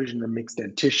 malocclusion and mixed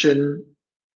dentition,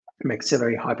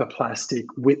 maxillary hyperplastic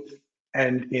width,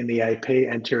 and in the AP,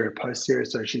 anterior posterior.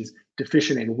 So she's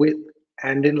deficient in width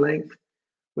and in length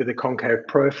with a concave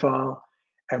profile.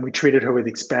 And we treated her with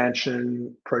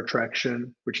expansion,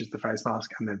 protraction, which is the face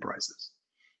mask, and then braces.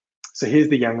 So here's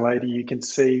the young lady. You can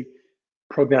see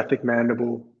prognathic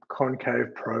mandible,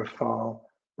 concave profile,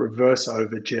 reverse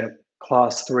overjet,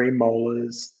 class 3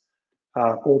 molars,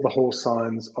 all the hall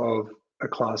signs of a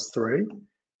class 3.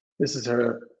 This is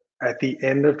her at the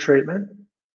end of treatment.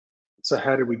 So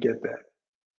how did we get there?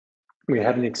 We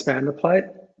had an expander plate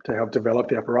to help develop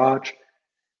the upper arch,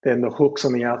 then the hooks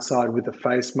on the outside with the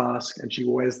face mask, and she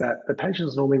wears that. The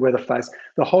patients normally wear the face.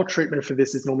 The whole treatment for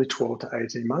this is normally 12 to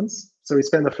 18 months. So we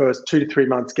spend the first 2 to 3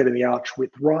 months getting the arch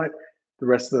width right, the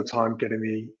rest of the time getting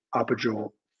the upper jaw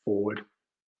forward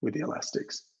with the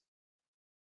elastics.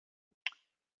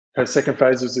 Her second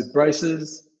phase was with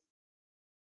braces,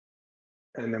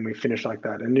 and then we finish like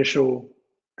that, initial,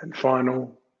 and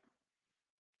final,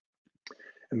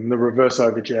 and the reverse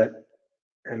overjet,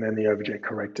 and then the overjet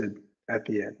corrected at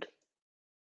the end.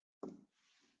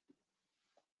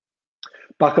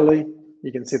 Buccally,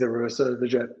 you can see the reverse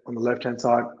overjet on the left-hand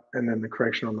side, and then the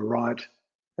correction on the right,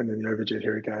 and then the overjet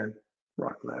here again,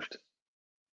 right and left.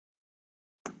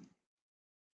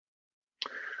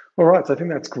 All right, so I think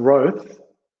that's growth.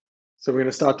 So we're going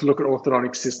to start to look at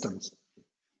orthodontic systems.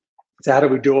 So how do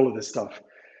we do all of this stuff?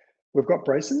 We've got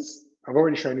braces. I've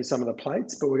already shown you some of the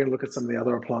plates, but we're going to look at some of the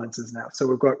other appliances now. So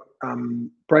we've got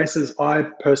braces. I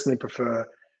personally prefer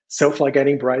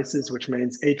self-ligating braces, which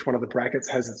means each one of the brackets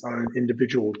has its own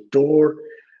individual door.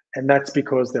 And that's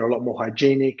because they're a lot more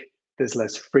hygienic. There's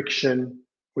less friction,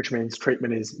 which means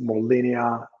treatment is more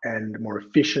linear and more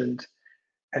efficient.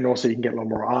 And also you can get a lot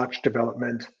more arch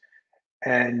development.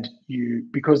 And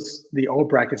because the old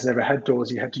brackets never had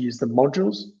doors, you had to use the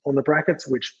modules on the brackets,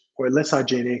 which were less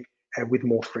hygienic and with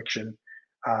more friction,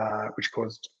 which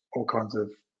caused all kinds of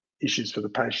issues for the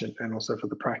patient and also for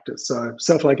the practice. So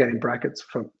self-ligating brackets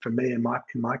for me in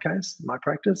my case, my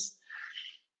practice.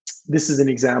 This is an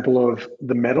example of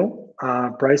the metal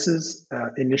braces,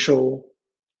 initial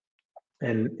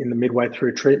and in the midway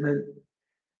through treatment.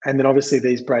 And then obviously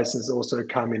these braces also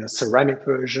come in a ceramic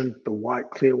version, the white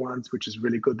clear ones, which is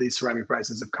really good. These ceramic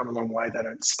braces have come a long way. They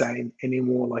don't stain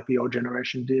anymore like the old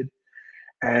generation did.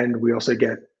 And we also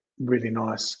get really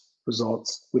nice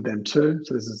results with them too.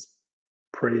 So this is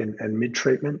pre and mid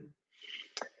treatment.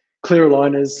 Clear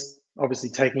aligners,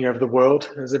 obviously taking over the world,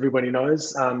 as everybody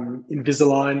knows.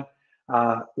 Invisalign,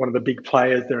 one of the big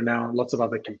players. There are now lots of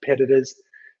other competitors.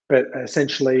 But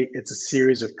essentially, it's a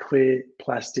series of clear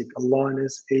plastic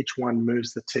aligners. Each one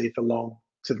moves the teeth along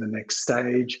to the next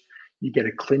stage. You get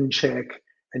a clean check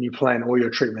and you plan all your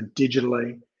treatment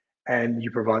digitally and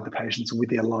you provide the patients with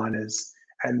the aligners.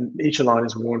 And each aligner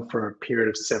is worn for a period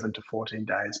of 7 to 14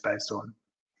 days based on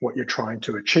what you're trying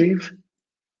to achieve.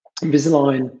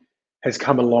 Invisalign has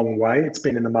come a long way. It's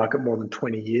been in the market more than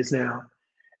 20 years now.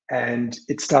 And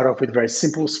it started off with very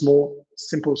simple,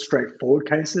 straightforward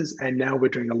cases. And now we're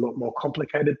doing a lot more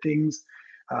complicated things,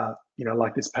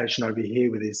 like this patient over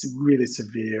here with these really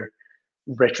severe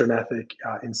retrognathic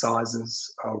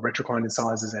incisors, retrocline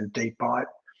incisors and deep bite.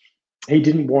 He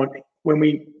didn't want, when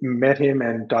we met him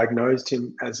and diagnosed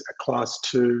him as a class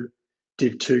 2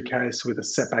 Div 2 case with a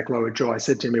setback lower jaw, I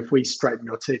said to him, if we straighten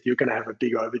your teeth, you're going to have a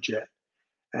big overjet.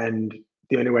 And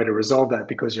the only way to resolve that,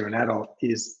 because you're an adult,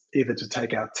 is either to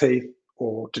take out teeth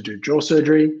or to do jaw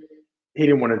surgery. He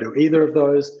didn't want to do either of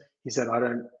those. He said, I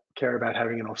don't care about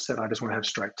having an offset. I just want to have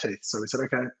straight teeth. So we said,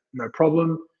 okay, no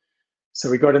problem. So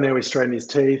we got in there, we straightened his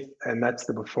teeth, and that's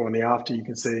the before and the after. You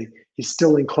can see he's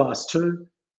still in class 2,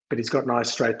 but he's got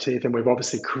nice straight teeth. And we've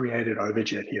obviously created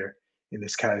overjet here in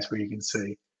this case where you can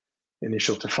see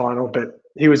initial to final. But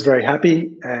he was very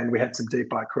happy, and we had some deep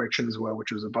bite correction as well,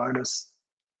 which was a bonus.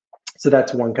 So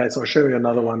that's one case. I'll show you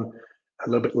another one a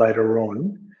little bit later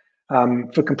on.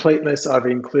 For completeness, I've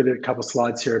included a couple of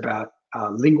slides here about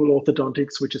lingual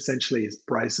orthodontics, which essentially is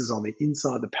braces on the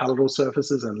inside, the palatal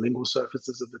surfaces and lingual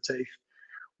surfaces of the teeth.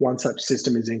 One such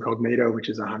system is Incognito, which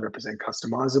is 100%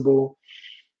 customizable.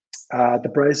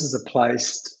 The braces are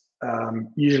placed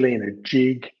usually in a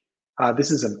jig.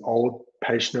 This is an old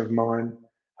patient of mine,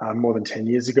 more than 10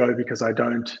 years ago, because I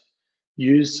don't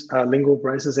use lingual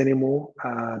braces anymore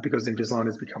because Invisalign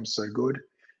has become so good,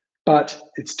 but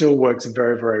it still works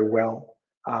very, very well.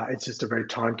 It's just a very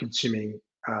time-consuming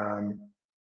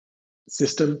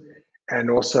system, and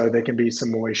also there can be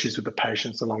some more issues with the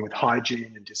patients along with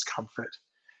hygiene and discomfort.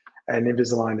 And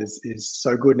Invisalign is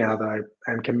so good now that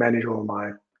I can manage all of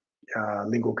my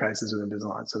lingual cases with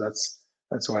Invisalign. So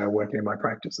that's why I work in my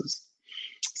practices.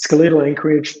 Skeletal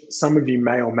anchorage, some of you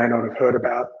may or may not have heard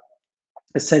about.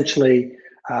 Essentially,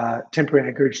 temporary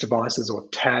anchorage devices, or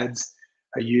TADs,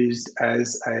 are used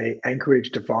as an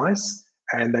anchorage device,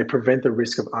 and they prevent the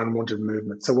risk of unwanted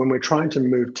movement. So when we're trying to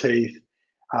move teeth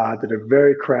that are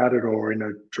very crowded or in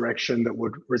a direction that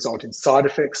would result in side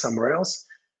effects somewhere else,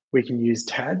 we can use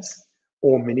TADs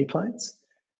or mini plates.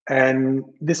 And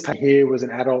this patient here was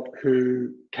an adult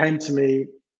who came to me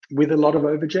with a lot of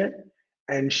overjet,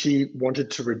 and she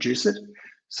wanted to reduce it.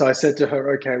 So I said to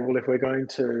her, okay, well, if we're going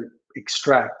to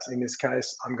extract, in this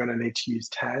case, I'm going to need to use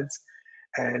TADs.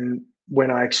 And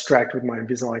when I extract with my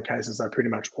Invisalign cases, I pretty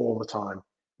much all the time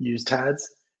use TADs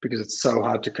because it's so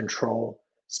hard to control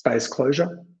space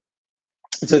closure.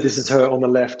 So this is her on the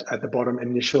left at the bottom,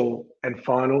 initial and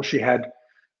final. She had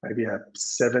maybe a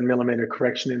 7mm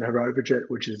correction in her overjet,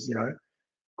 which is,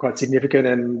 quite significant.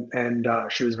 And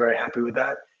she was very happy with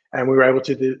that. And we were able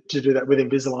to do that with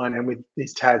Invisalign and with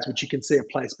these TADs, which you can see are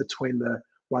placed between the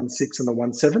 1.6 and the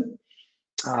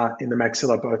 1.7 in the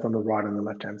maxilla, both on the right and the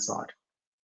left-hand side.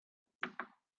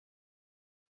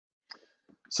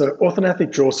 So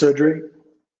orthodontic jaw surgery,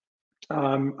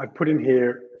 I put in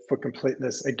here for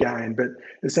completeness again, but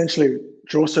essentially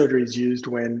jaw surgery is used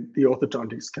when the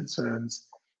orthodontics concerns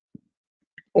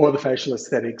or the facial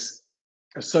aesthetics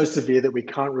are so severe that we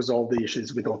can't resolve the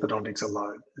issues with orthodontics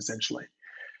alone, essentially.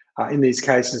 In these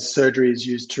cases, surgery is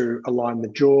used to align the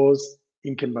jaws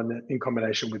in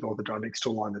combination with orthodontics to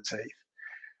align the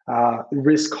teeth.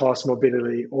 Risk, cost,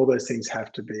 morbidity, all those things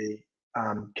have to be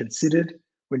considered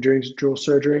when doing jaw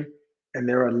surgery. And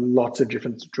there are lots of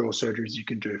different jaw surgeries you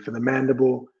can do. For the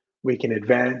mandible, we can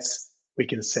advance, we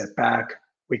can set back,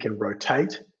 we can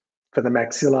rotate. For the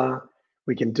maxilla,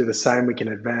 we can do the same. We can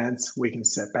advance, we can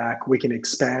set back, we can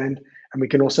expand, and we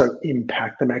can also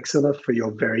impact the maxilla for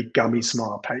your very gummy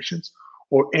smile patients,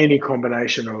 or any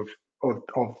combination of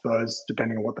those,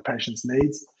 depending on what the patient's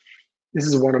needs. This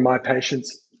is one of my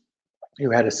patients who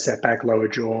had a setback lower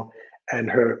jaw, and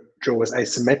her jaw was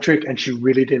asymmetric, and she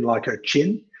really didn't like her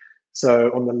chin.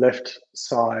 So on the left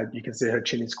side, you can see her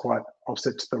chin is quite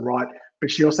offset to the right,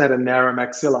 but she also had a narrow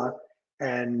maxilla,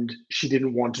 and she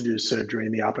didn't want to do surgery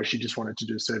in the upper. She just wanted to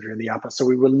do surgery in the upper. So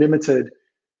we were limited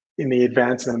in the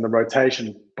advancement and the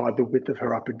rotation by the width of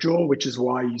her upper jaw, which is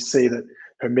why you see that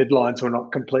her midlines were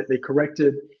not completely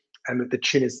corrected and that the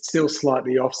chin is still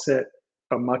slightly offset,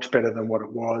 but much better than what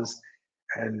it was.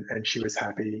 And she was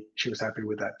happy. She was happy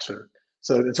with that too.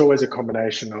 So it's always a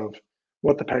combination of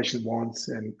what the patient wants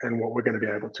and what we're going to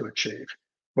be able to achieve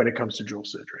when it comes to jaw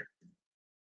surgery.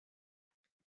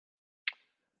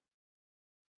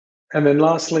 And then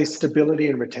lastly, stability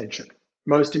and retention.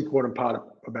 Most important part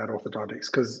about orthodontics,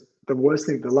 because the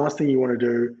last thing you want to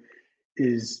do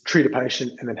is treat a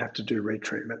patient and then have to do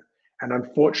retreatment. And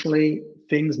unfortunately,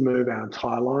 things move our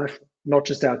entire life, not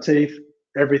just our teeth,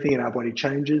 everything in our body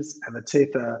changes, and the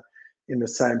teeth are in the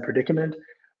same predicament.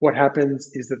 What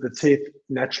happens is that the teeth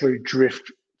naturally drift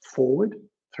forward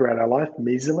throughout our life,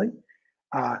 mesally,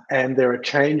 and there are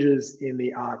changes in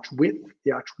the arch width.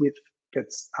 The arch width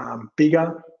gets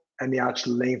bigger, and the arch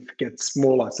length gets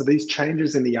smaller. So these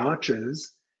changes in the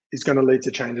arches is going to lead to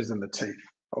changes in the teeth,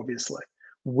 obviously,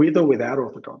 with or without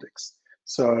orthodontics.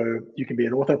 So you can be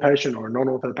an ortho patient or a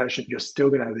non-ortho patient, you're still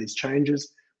going to have these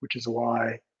changes, which is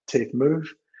why teeth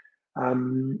move.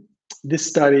 This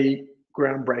study,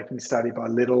 groundbreaking study by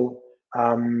Little,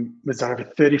 was done over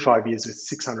 35 years with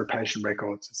 600 patient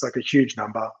records. It's like a huge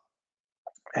number.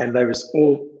 And they was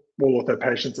all ortho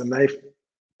patients, and they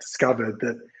discovered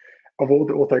that of all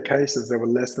the ortho cases, there were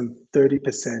less than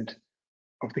 30%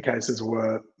 of the cases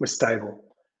were stable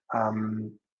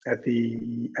at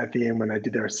the end when they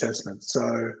did their assessment.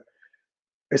 So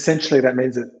essentially that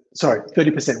means that,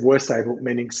 30% were stable,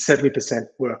 meaning 70%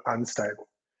 were unstable.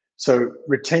 So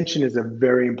retention is a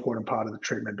very important part of the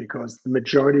treatment, because the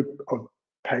majority of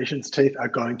patients' teeth are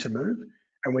going to move,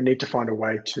 and we need to find a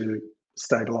way to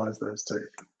stabilize those teeth.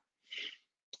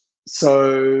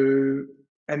 So,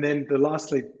 and then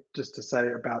lastly, just to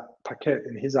say about Paquette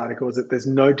in his article, is that there's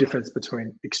no difference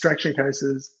between extraction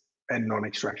cases and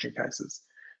non-extraction cases.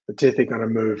 The teeth are going to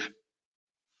move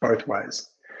both ways.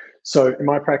 So in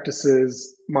my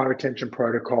practices, my retention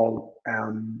protocol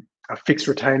are fixed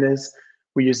retainers.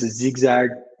 We use a zigzag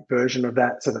version of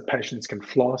that so that patients can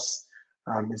floss.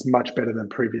 It's much better than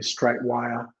previous straight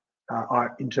wire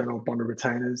internal bonded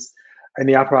retainers. In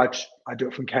the upper arch, I do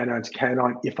it from canine to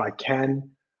canine if I can,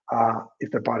 if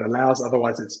the bite allows.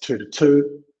 Otherwise, it's 2 to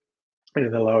 2. And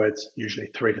in the lower, it's usually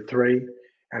 3 to 3.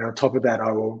 And on top of that,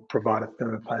 I will provide a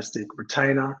thermoplastic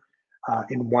retainer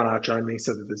in one arch only,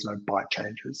 so that there's no bite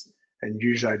changes. And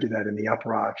usually I do that in the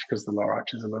upper arch, because the lower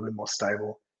arch is a little bit more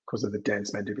stable because of the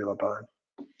dense mandibular bone.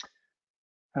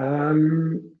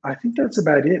 I think that's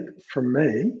about it from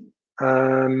me.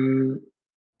 I'm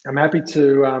happy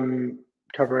to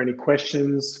cover any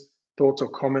questions, thoughts, or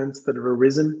comments that have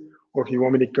arisen. Or if you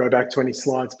want me to go back to any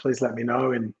slides, please let me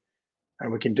know, and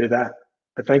we can do that.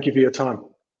 But thank you for your time.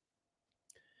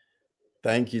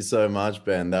 Thank you so much,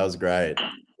 Ben. That was great.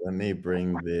 Let me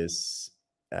bring this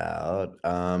out.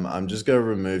 I'm just going to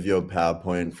remove your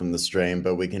PowerPoint from the stream,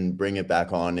 but we can bring it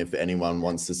back on if anyone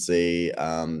wants to see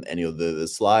any of the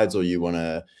slides, or you want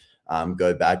to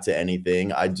go back to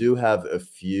anything. I do have a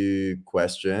few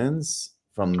questions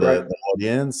from the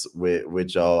audience,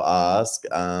 which I'll ask.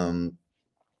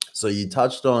 So you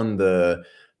touched on the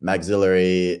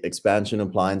maxillary expansion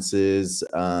appliances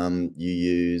you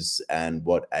use, and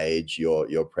what age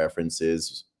your preference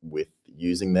is with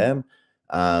using them.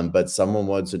 But someone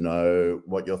wanted to know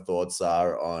what your thoughts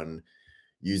are on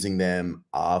using them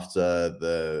after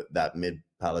that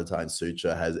palatine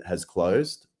suture has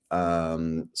closed.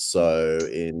 So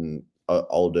in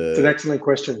older, it's an excellent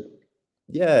question.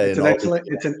 yeah, It's in an older excellent.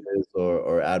 It's an teenagers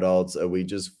or adults, are we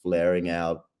just flaring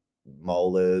out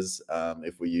molars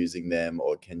if we're using them,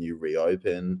 or can you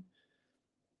reopen?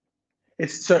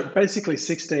 It's so basically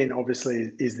 16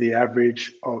 obviously is the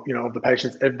average of, you know, of the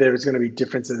patients. If there is going to be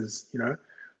differences, you know,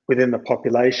 within the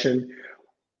population.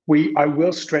 I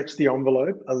will stretch the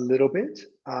envelope a little bit,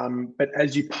 but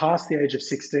as you pass the age of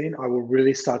 16, I will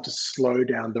really start to slow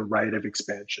down the rate of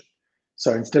expansion.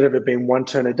 So instead of it being 1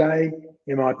 turn a day,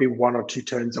 it might be 1 or 2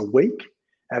 turns a week.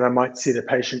 And I might see the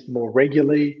patient more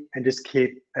regularly and just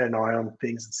keep an eye on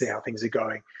things and see how things are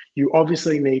going. You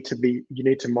obviously need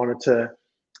to monitor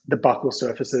the buccal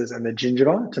surfaces and the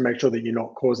gingiva to make sure that you're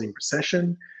not causing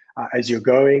recession as you're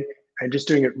going, and just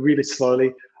doing it really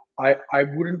slowly. I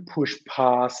wouldn't push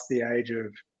past the age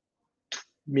of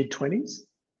mid-20s.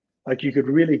 Like, you could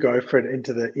really go for it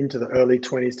into the early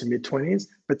 20s to mid-20s,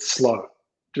 but slow,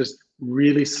 just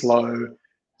really slow.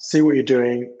 See what you're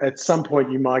doing. At some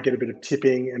point, you might get a bit of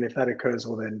tipping, and if that occurs,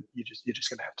 well, then you're just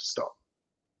going to have to stop.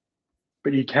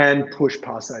 But you can push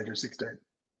past the age of 16.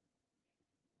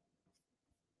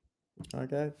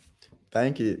 Okay,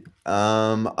 thank you.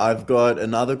 I've got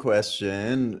another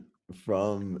question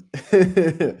from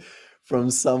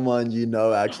from someone you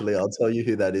know. Actually, I'll tell you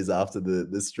who that is after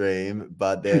the stream.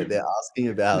 But they're asking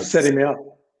about Setting me up.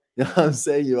 I'm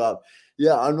setting you up.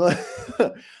 Yeah, I'm not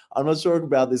I'm not sure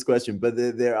about this question, but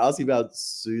they're asking about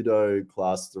pseudo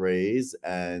class 3s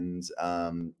and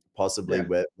possibly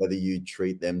whether you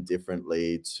treat them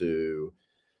differently to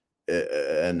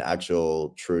an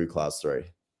actual true class 3.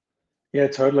 Yeah,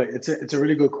 totally. It's a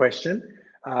really good question.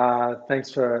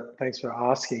 Thanks for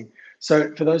asking.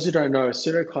 So for those who don't know,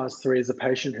 pseudo class 3 is a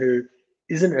patient who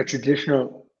isn't a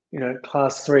traditional, you know,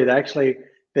 class 3.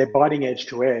 They're biting edge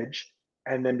to edge,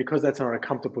 and then because that's not a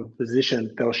comfortable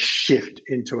position, they'll shift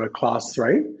into a class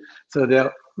 3. So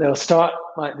they'll start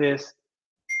like this,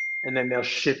 and then they'll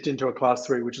shift into a class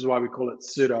 3, which is why we call it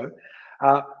pseudo.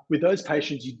 With those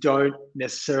patients, you don't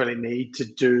necessarily need to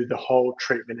do the whole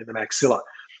treatment in the maxilla.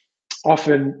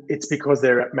 Often it's because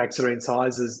their maxillary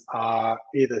incisors are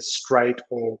either straight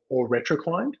or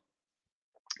retroclined,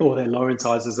 or their lower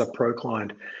incisors are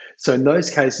proclined. So in those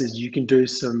cases, you can do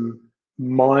some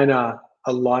minor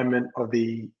alignment of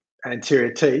the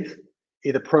anterior teeth,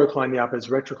 either procline the uppers,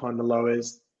 retrocline the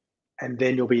lowers, and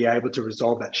then you'll be able to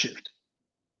resolve that shift.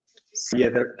 So yeah,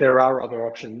 there are other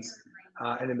options.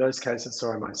 And in those cases,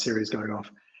 sorry, my Siri's going off.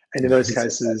 And in those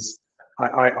cases,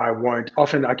 I won't.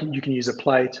 Often you can use a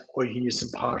plate, or you can use some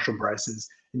partial braces,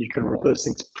 and you can roll those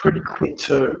things pretty quick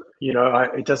too. You know,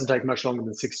 it doesn't take much longer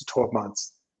than 6 to 12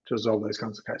 months to resolve those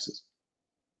kinds of cases.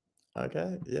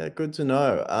 Okay, yeah, good to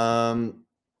know.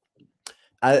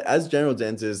 As general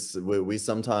dentists, we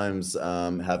sometimes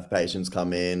have patients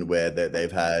come in where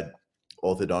they've had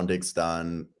orthodontics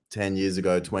done 10 years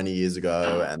ago, 20 years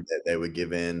ago, and they were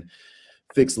given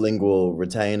fixed lingual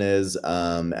retainers,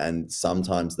 and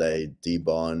sometimes they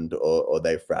debond or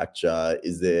they fracture.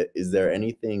 Is there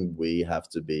anything we have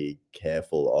to be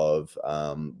careful of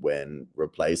when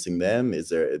replacing them? Is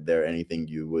there anything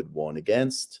you would warn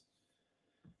against?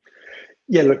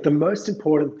 Yeah, look, the most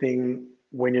important thing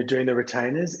when you're doing the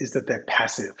retainers is that they're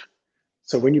passive.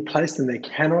 So when you place them, there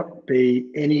cannot be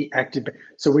any active.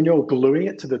 So when you're gluing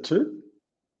it to the tooth,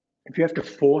 if you have to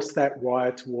force that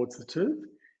wire towards the tooth,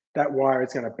 that wire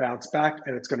is going to bounce back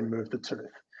and it's going to move the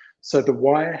tooth. So the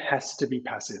wire has to be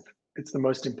passive. It's the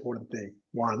most important thing,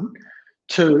 1.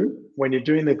 2, when you're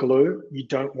doing the glue, you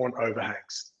don't want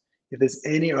overhangs. If there's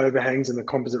any overhangs in the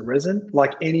composite resin,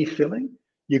 like any filling,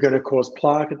 you're going to cause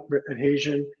plaque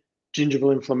adhesion,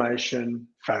 gingival inflammation,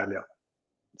 failure.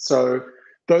 So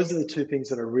those are the 2 things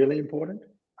that are really important.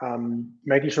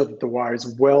 Making sure that the wire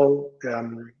is well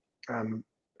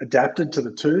adapted to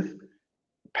the tooth,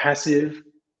 passive,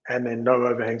 and then no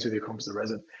overhangs with your composite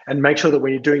resin. And make sure that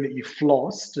when you're doing that, you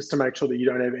floss, just to make sure that you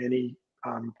don't have any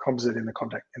composite in the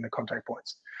contact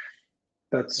points.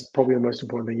 That's probably the most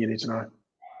important thing you need to know.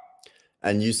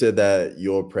 And you said that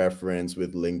your preference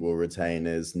with lingual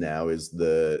retainers now is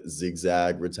the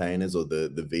zigzag retainers, or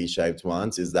the V-shaped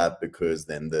ones. Is that because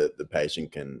then the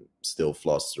patient can still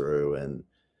floss through? And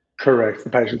correct, the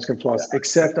patients can floss,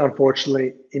 except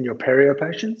unfortunately in your perio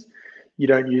patients, you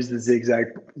don't use the zigzag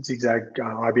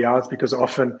IBRs, because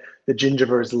often the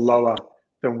gingiva is lower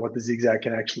than what the zigzag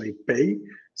can actually be.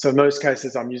 So in those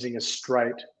cases, I'm using a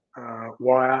straight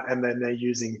wire, and then they're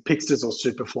using Pixters or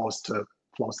Superfloss to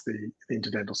floss the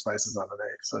interdental spaces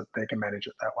underneath, so they can manage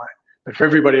it that way. But for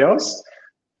everybody else,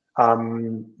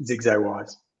 zigzag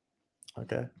wires.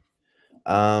 okay.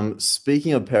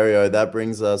 Speaking of perio, that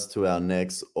brings us to our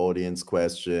next audience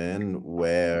question,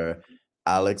 where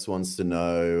Alex wants to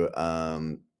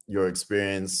know your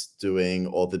experience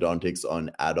doing orthodontics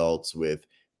on adults with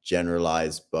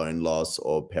generalized bone loss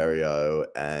or perio,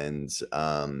 and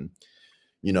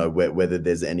you know, whether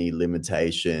there's any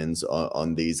limitations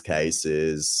on these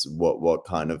cases. What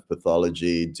kind of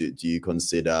pathology do you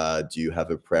consider? Do you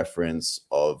have a preference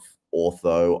of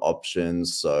ortho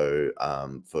options? So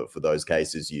for those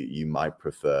cases, you might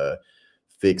prefer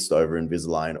fixed over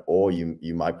Invisalign, or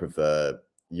you might prefer,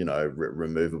 you know,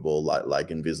 removable like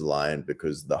Invisalign,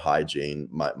 because the hygiene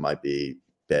might be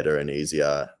better and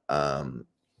easier.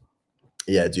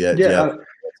 Yeah, do you have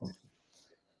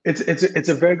It's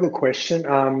a very good question.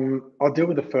 I'll deal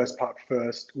with the first part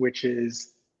first, which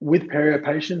is with perio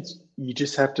patients, you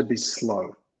just have to be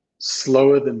slower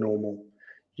than normal.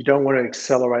 You don't want to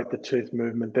accelerate the tooth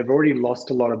movement. They've already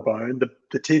lost a lot of bone.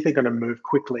 The teeth are going to move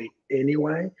quickly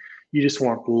anyway. You just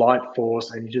want light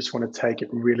force, and you just want to take it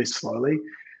really slowly.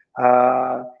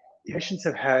 Patients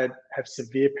have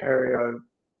severe perio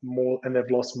more, and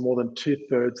they've lost more than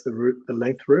 2/3 the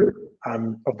length root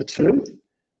of the tooth.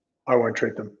 I won't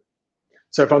treat them.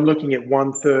 So if I'm looking at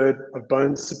 1/3 of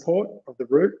bone support of the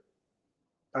root,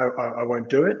 I won't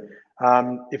do it.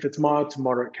 If it's mild to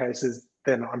moderate cases,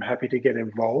 then I'm happy to get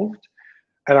involved.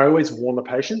 And I always warn the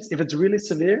patients, if it's really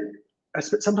severe,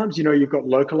 sometimes, you know, you've got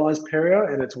localized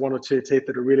perio and it's 1 or 2 teeth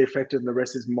that are really affected and the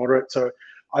rest is moderate. So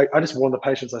I just warn the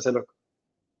patients. I say, look,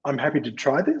 I'm happy to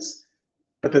try this,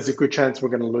 but there's a good chance we're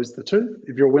going to lose the tooth.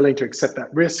 If you're willing to accept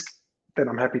that risk, then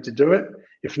I'm happy to do it.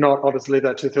 If not, I'll just leave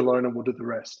that tooth alone and we'll do the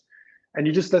rest. And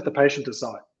you just let the patient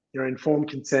decide. You know, informed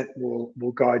consent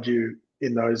will guide you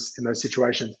in those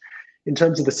situations. In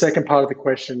terms of the second part of the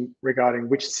question regarding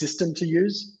which system to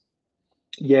use,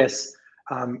 yes,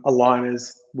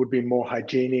 aligners would be more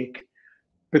hygienic.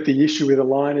 But the issue with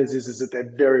aligners is that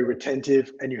they're very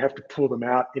retentive and you have to pull them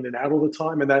out in and out all the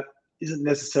time. And that isn't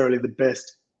necessarily the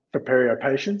best for perio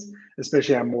patients,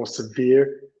 especially our more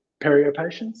severe perio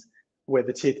patients, where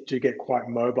the teeth do get quite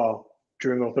mobile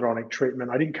during orthodontic treatment.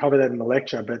 I didn't cover that in the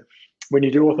lecture, but when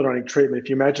you do orthodontic treatment, if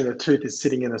you imagine a tooth is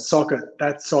sitting in a socket,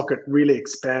 that socket really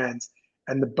expands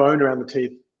and the bone around the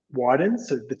teeth widens.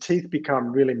 So the teeth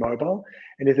become really mobile.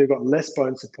 And if they've got less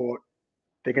bone support,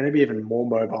 they're going to be even more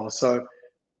mobile. So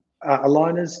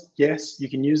aligners, yes, you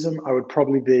can use them. I would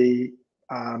probably be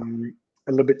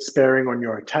a little bit sparing on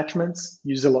your attachments.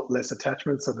 Use a lot less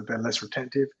attachments so that they're less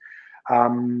retentive.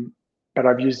 But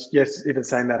I've used, yes, even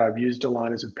saying that, I've used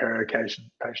aligners with perio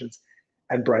patients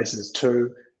and braces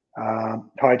too.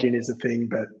 Hygiene is a thing,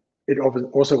 but it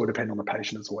also will depend on the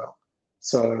patient as well.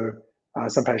 So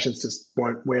some patients just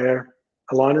won't wear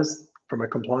aligners from a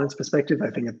compliance perspective.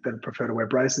 They think they prefer to wear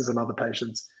braces, and other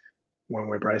patients won't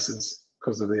wear braces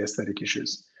because of the aesthetic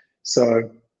issues.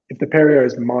 So if the perio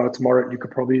is mild to moderate, you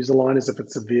could probably use aligners. If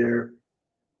it's severe,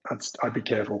 I'd be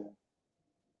careful.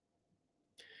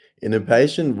 In a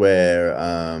patient where,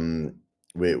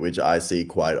 which I see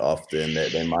quite often,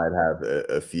 that they might have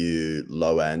a few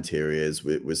lower anteriors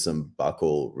with some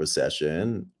buccal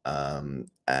recession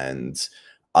and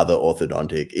other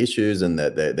orthodontic issues, and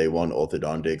that they want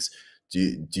orthodontics,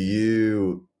 do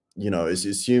you, you know,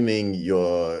 assuming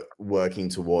you're working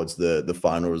towards the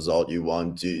final result you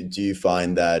want, do you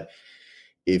find that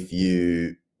if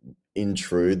you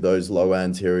intrude those lower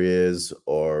anteriors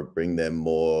or move them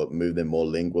more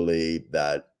lingually,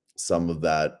 that some of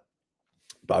that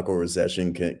buccal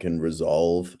recession can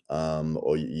resolve,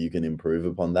 or you can improve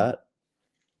upon that?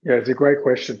 Yeah, it's a great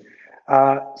question.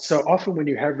 So often when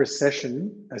you have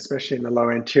recession, especially in the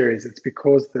lower anteriors, it's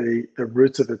because the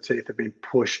roots of the teeth have been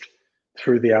pushed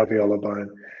through the alveolar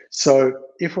bone. So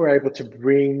if we're able to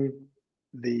bring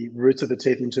the roots of the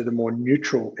teeth into the more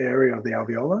neutral area of the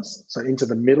alveolus, so into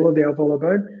the middle of the alveolar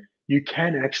bone, you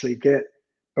can actually get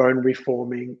bone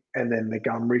reforming and then the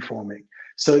gum reforming.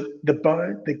 So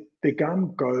the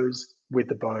gum goes with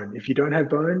the bone. If you don't have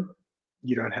bone,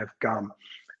 you don't have gum.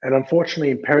 And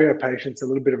unfortunately, in perio patients, a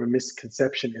little bit of a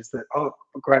misconception is that, oh,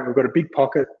 great, we've got a big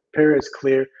pocket, perio is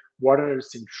clear, why don't I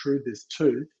just intrude this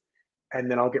tooth and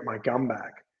then I'll get my gum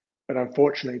back? But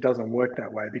unfortunately, it doesn't work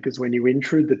that way, because when you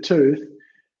intrude the tooth,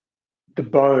 the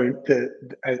bone,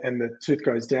 and the tooth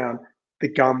goes down, the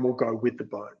gum will go with the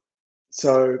bone.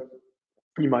 So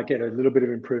you might get a little bit of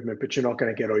improvement, but you're not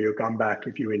going to get all your gum back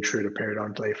if you intrude a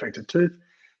periodontally affected tooth.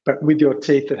 But with your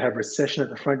teeth that have recession at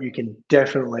the front, you can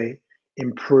definitely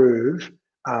improve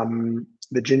the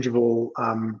gingival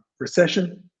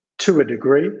recession to a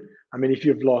degree. I mean, if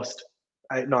you've lost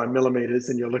 8-9 millimeters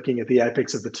and you're looking at the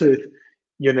apex of the tooth,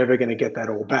 you're never going to get that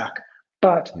all back.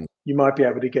 But you might be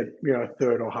able to get, a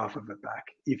third or half of it back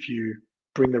if you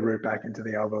bring the root back into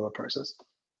the alveolar process.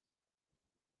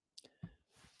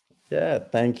 Yeah,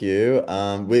 thank you.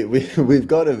 We've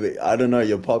got I don't know,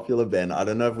 you're popular, Ben. I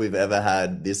don't know if we've ever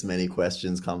had this many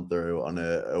questions come through on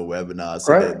a webinar.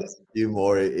 So Great. there's a few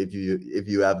more if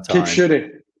you have Keep time.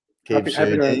 shooting. Keep Happy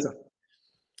shooting. to answer.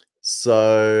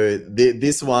 So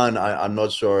this one, I'm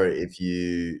not sure if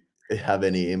you have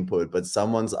any input, but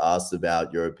someone's asked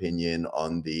about your opinion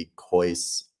on the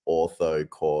Kois Ortho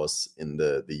course in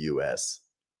the US.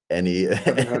 Any?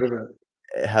 Haven't heard of it.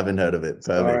 Haven't heard of it.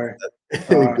 Perfect.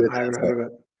 Sorry. Good I haven't answer. heard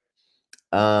of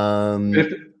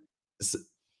it.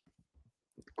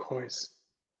 Kois.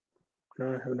 No,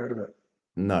 I haven't heard of it.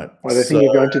 No. Why, they think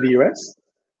you're going to the US?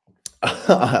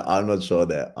 I'm not sure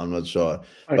there. I'm not sure.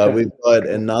 Okay. But we've got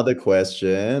another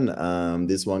question.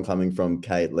 This one coming from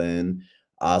Caitlin,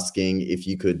 asking if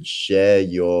you could share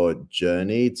your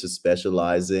journey to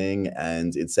specializing.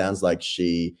 And it sounds like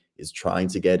she is trying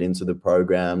to get into the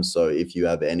program. So if you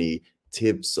have any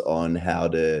tips on how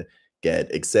to get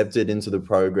accepted into the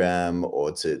program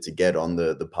or to get on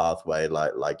the pathway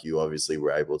like you obviously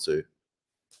were able to.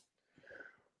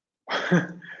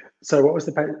 So what was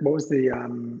the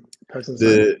person's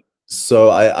name?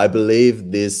 So I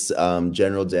believe this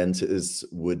general dentist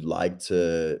would like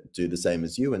to do the same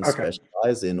as you and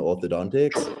specialize in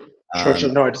orthodontics. Sure.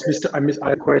 No, I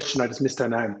had a question. I just missed her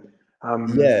name.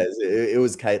 Yes, it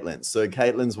was Caitlin. So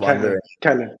Caitlin's wondering,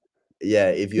 Caitlin. Yeah,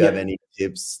 if you have any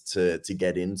tips to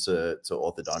get into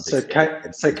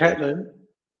orthodontics. So Caitlin,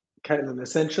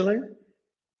 essentially,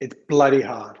 it's bloody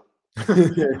hard.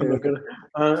 I'm not gonna.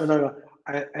 No.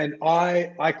 And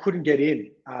I couldn't get in.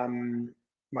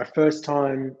 My first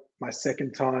time, my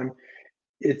second time,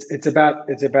 it's about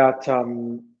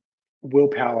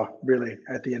willpower, really.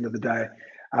 At the end of the day,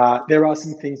 there are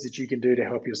some things that you can do to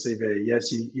help your CV.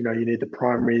 Yes, you need the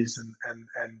primaries and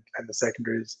the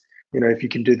secondaries. If you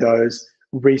can do those,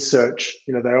 research.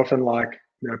 They often like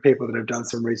people that have done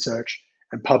some research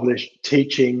and published.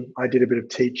 Teaching. I did a bit of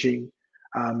teaching,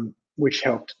 which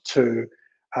helped too.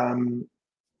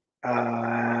 But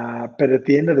at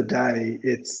the end of the day,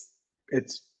 it's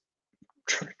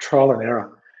trial and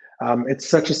error. It's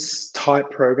such a tight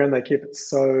program. They keep it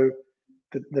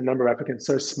the number of applicants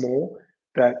so small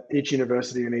that each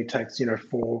university only takes 4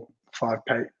 or 5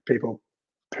 people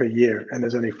per year, and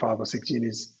there's only 5 or 6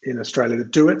 unis in Australia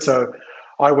that do it. So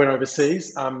I went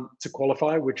overseas to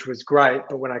qualify, which was great.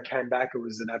 But when I came back, it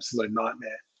was an absolute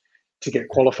nightmare to get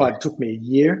qualified. It took me a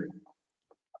year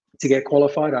to get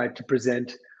qualified. I had to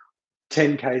present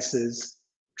 10 cases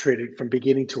treated from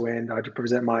beginning to end. I had to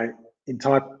present my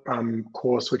entire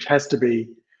course, which has to be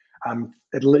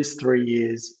at least 3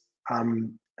 years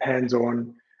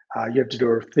hands-on. You have to do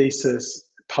a thesis,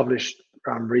 published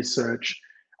research.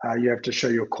 You have to show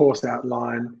your course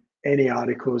outline, any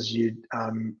articles you'd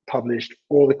published,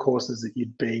 all the courses that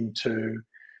you'd been to.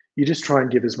 You just try and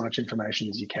give as much information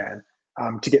as you can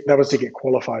to get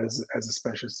qualified as a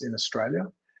specialist in Australia.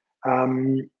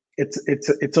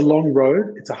 It's a long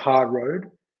road. It's a hard road,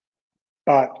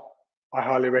 but I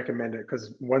highly recommend it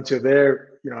because once you're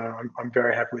there, I'm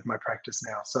very happy with my practice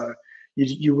now. So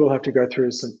you will have to go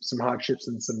through some hardships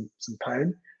and some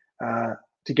pain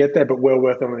to get there, but well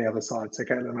worth it on the other side. So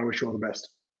Caitlin, I wish you all the best.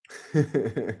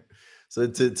 So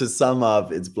to sum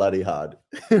up, it's bloody hard,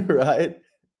 right?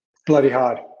 Bloody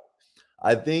hard.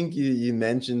 I think you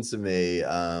mentioned to me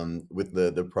with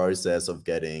the process of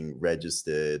getting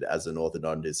registered as an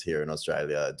orthodontist here in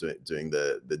Australia, doing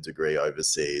the degree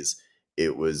overseas,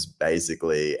 it was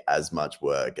basically as much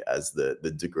work as the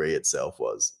degree itself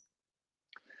was.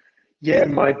 Yeah,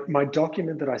 my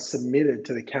document that I submitted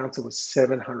to the council was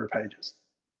 700 pages.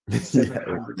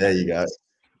 700 there you go.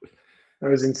 It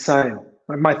was insane.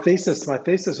 My thesis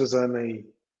was only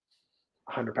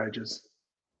 100 pages.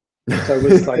 So it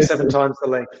was like 7 times the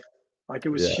length. Like it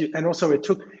was huge. And also it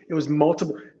was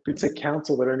multiple. It's a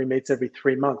council that only meets every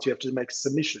 3 months. You have to make a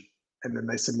submission and then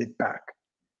they submit back.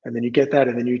 And then you get that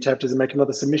and then you have to make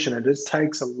another submission. And it just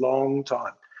takes a long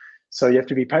time. So you have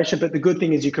to be patient. But the good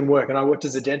thing is you can work. And I worked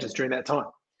as a dentist during that time.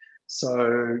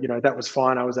 So, that was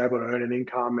fine. I was able to earn an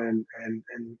income and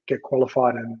get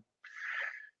qualified.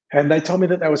 And they told me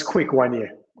that was quick 1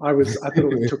 year. I thought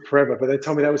it took forever, but they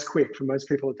told me that was quick. For most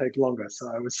people, it takes longer. So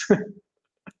I was,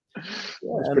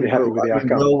 pretty happy with the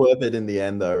outcome. Well worth it in the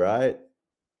end, though, right?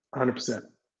 100%.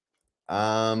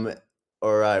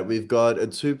 All right, we've got a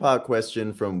 2-part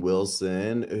question from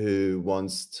Wilson who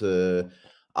wants to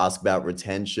ask about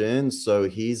retention. So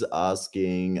he's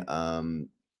asking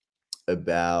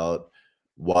about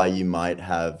why you might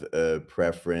have a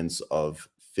preference of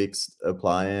fixed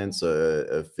appliance or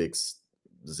a fixed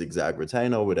zigzag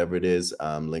retainer, whatever it is,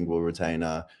 lingual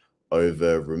retainer,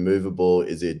 over removable?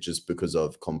 Is it just because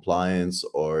of compliance,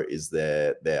 or is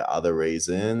there other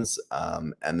reasons?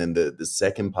 And then the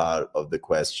second part of the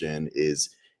question is,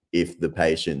 if the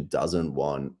patient doesn't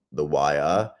want the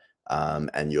wire,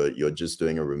 and you're just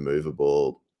doing a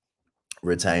removable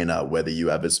retainer, whether you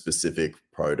have a specific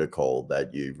protocol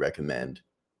that you recommend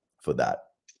for that.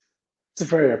 It's a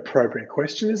very appropriate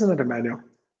question, isn't it, Emmanuel?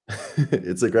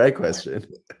 It's a great question.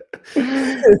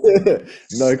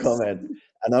 No comment.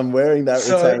 And I'm wearing that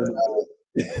retainer.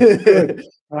 Good.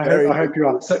 I hope you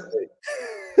are.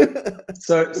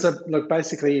 So look,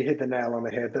 basically you hit the nail on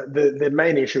the head. The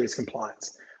main issue is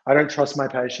compliance. I don't trust my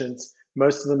patients.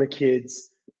 Most of them are kids.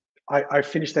 I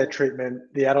finished their treatment.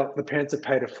 The parents have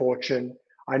paid a fortune.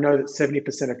 I know that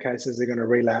 70% of cases are going to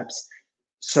relapse.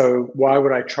 So why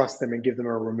would I trust them and give them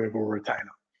a removable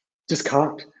retainer? Just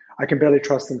can't. I can barely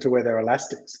trust them to wear their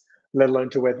elastics, let alone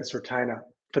to wear this retainer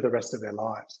for the rest of their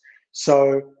lives.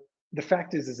 So the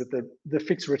fact is that the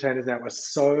fixed retainers now are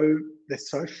they're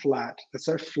so flat, they're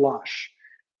so flush,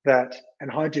 that, and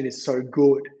hygiene is so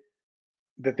good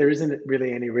that there isn't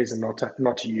really any reason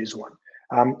not to use one.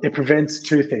 It prevents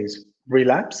two things: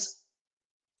 relapse,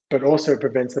 but also it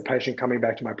prevents the patient coming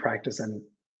back to my practice and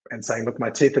saying, look, my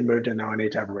teeth have moved and now I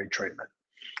need to have a retreatment.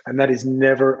 And that is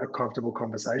never a comfortable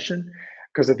conversation,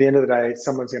 because at the end of the day,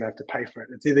 someone's going to have to pay for it.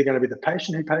 It's either going to be the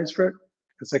patient who pays for it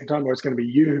the second time, or it's going to be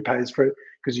you who pays for it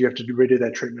because you have to redo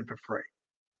that treatment for free.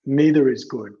 Neither is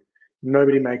good.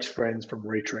 Nobody makes friends from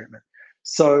retreatment.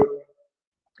 So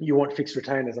you want fixed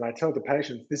retainers. And I tell the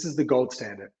patients, this is the gold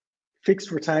standard. Fixed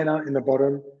retainer in the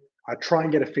bottom. I try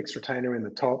and get a fixed retainer in the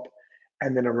top,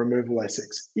 and then a removable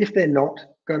Essex. If they're not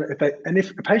going to,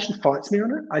 if a patient fights me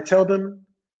on it, I tell them,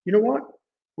 you know what?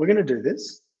 We're going to do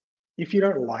this. If you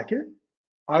don't like it,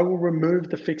 I will remove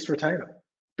the fixed retainer,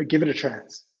 but give it a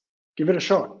chance. Give it a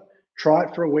shot. Try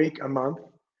it for a week, a month.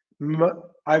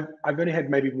 I've only had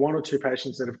maybe one or two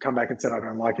patients that have come back and said, I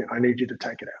don't like it. I need you to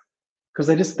take it out.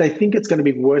 Because they think it's going to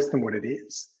be worse than what it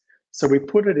is. So we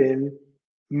put it in.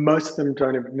 Most of them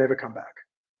never come back.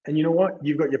 And you know what?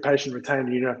 You've got your patient retained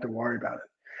and you don't have to worry about it.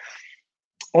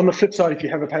 On the flip side, if you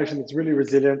have a patient that's really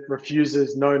resilient,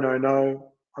 refuses, no,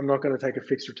 I'm not going to take a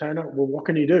fixed retainer. Well, what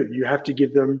can you do? You have to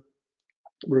give them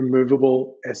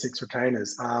removable Essex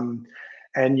retainers.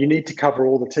 And you need to cover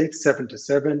all the teeth, 7 to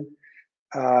 7,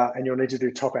 and you'll need to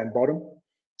do top and bottom.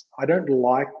 I don't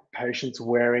like patients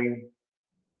wearing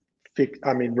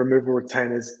removable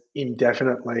retainers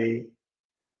indefinitely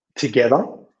together,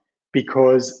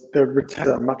 because the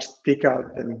retainers are much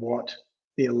thicker than what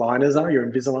the aligners are, your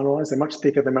Invisalign aligners. They're much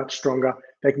thicker, they're much stronger.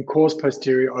 They can cause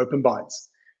posterior open bites.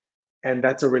 And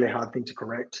that's a really hard thing to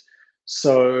correct.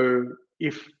 So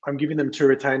if I'm giving them 2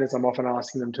 retainers, I'm often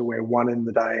asking them to wear one in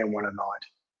the day and one at night.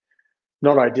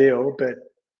 Not ideal, but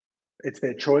it's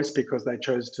their choice because they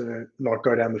chose to not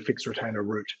go down the fixed retainer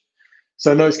route.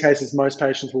 So in those cases, most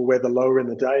patients will wear the lower in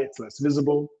the day, it's less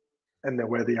visible, and they'll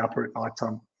wear the upper at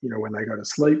nighttime, when they go to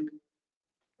sleep.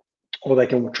 Or they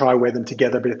can try wear them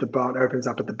together, but if the bite opens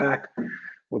up at the back,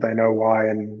 well, they know why,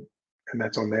 and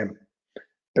that's on them.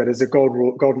 But as a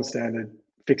golden standard,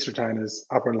 fixed retainers,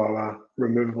 upper and lower,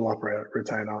 removable upper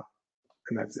retainer,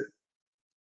 and that's it.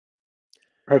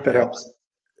 Hope that helps.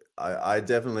 I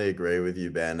definitely agree with you,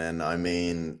 Ben. And I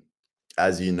mean,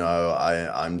 as you know,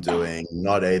 I'm doing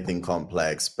not anything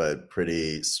complex, but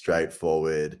pretty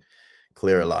straightforward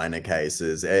clear aligner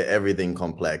cases. Everything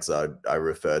complex, I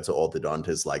refer to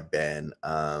orthodontists like Ben.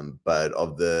 But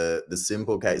of the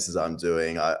simple cases I'm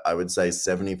doing, I would say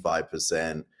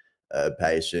 75%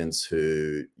 patients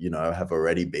who, have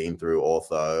already been through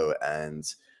ortho,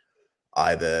 and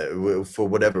either for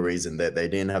whatever reason that they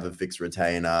didn't have a fixed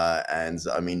retainer. And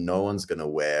I mean, no one's going to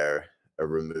wear a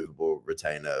removable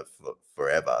retainer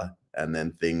forever. And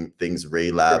then things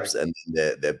relapse. Right.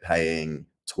 And they're paying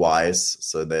twice.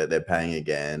 So they're paying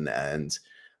again. And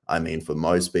I mean, for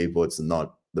most people, it's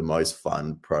not the most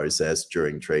fun process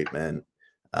during treatment.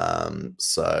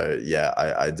 So yeah,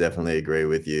 I definitely agree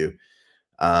with you.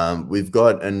 We've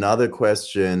got another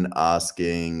question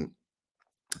asking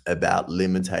about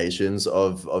limitations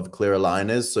of clear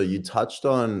aligners. So you touched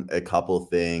on a couple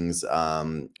things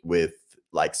with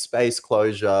like space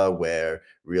closure, where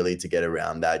really to get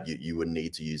around that, you would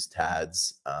need to use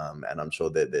TADs. And I'm sure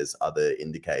that there's other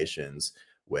indications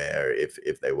where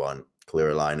if they want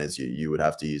clear aligners, you would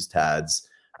have to use TADs.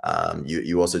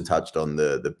 You also touched on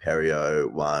the perio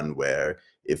one, where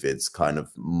if it's kind of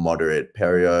moderate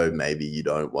perio, maybe you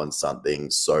don't want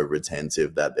something so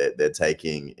retentive that they're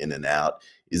taking in and out.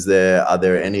 Are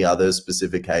there any other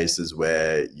specific cases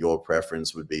where your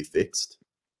preference would be fixed?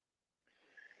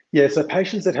 Yeah, so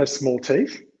patients that have small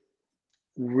teeth,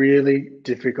 really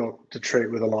difficult to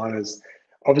treat with aligners.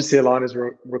 Obviously, aligners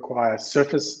require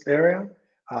surface area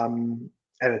and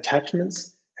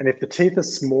attachments. And if the teeth are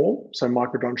small, so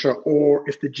microdontia, or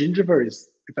if the gingiva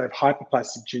if they have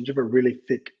hyperplastic gingiva, really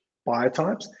thick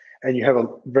biotypes, and you have a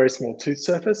very small tooth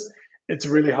surface, it's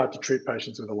really hard to treat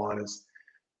patients with aligners.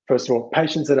 First of all,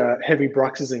 patients that are heavy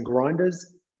bruxers and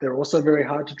grinders, they're also very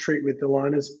hard to treat with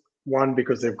aligners. One,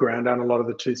 because they've ground down a lot of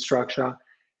the tooth structure,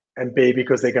 and B,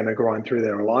 because they're going to grind through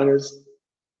their aligners.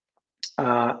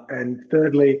 And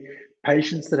thirdly,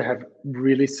 patients that have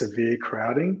really severe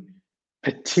crowding,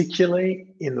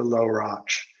 particularly in the lower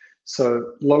arch.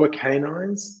 So lower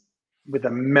canines with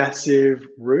a massive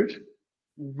root,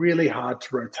 really hard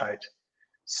to rotate.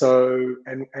 So,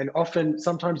 and often,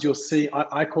 sometimes you'll see,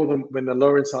 I call them when the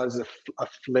lower incisors are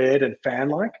flared and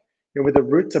fan-like, where the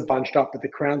roots are bunched up, but the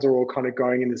crowns are all kind of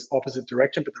going in this opposite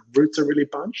direction, but the roots are really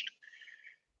bunched.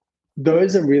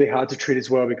 Those are really hard to treat as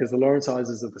well because the lower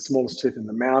incisors are the smallest tooth in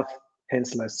the mouth,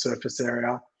 hence less surface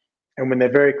area. And when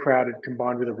they're very crowded,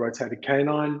 combined with a rotated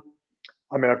canine,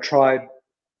 I mean, I've tried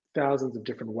thousands of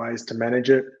different ways to manage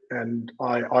it, and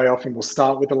I often will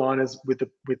start with aligners with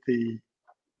the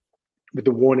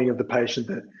warning of the patient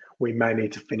that we may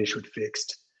need to finish with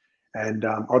fixed. And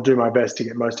I'll do my best to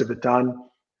get most of it done.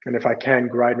 And if I can,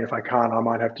 great. And if I can't, I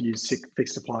might have to use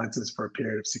fixed appliances for a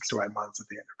period of 6 to 8 months at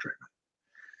the end of treatment.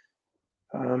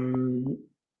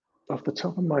 Off the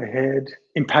top of my head,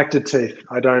 impacted teeth.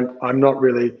 I'm not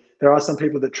really, there are some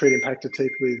people that treat impacted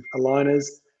teeth with aligners.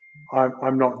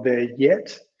 I'm not there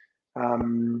yet,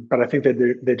 but I think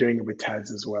they're doing it with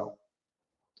TADs as well.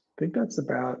 I think that's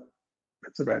about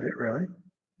it, really.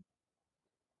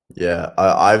 Yeah,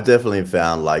 I've definitely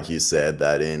found, like you said,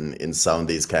 that in some of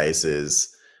these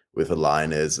cases with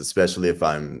aligners, especially if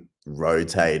I'm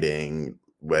rotating,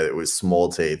 whether it was small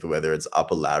teeth, whether it's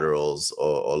upper laterals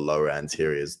or lower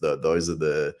anteriors, those are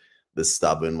the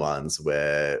stubborn ones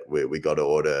where we got to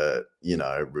order,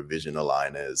 revision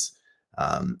aligners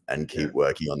and keep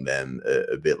working on them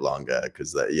a bit longer,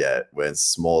 because when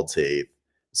small teeth,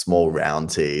 small round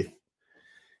teeth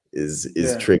is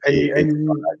tricky. And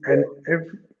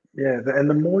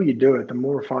the more you do it, the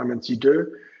more refinements you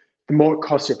do, the more it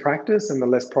costs your practice and the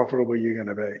less profitable you're going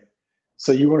to be.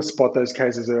 So you want to spot those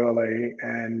cases early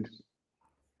and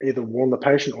either warn the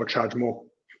patient or charge more.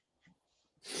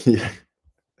 Yeah.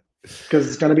 Because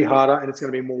it's going to be harder and it's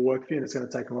going to be more work for you and it's going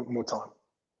to take a lot more time.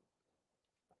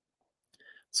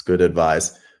 It's good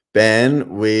advice. Ben,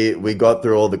 we got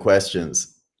through all the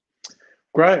questions.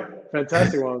 Great.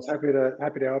 Fantastic. Well, I was happy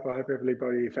to help. I hope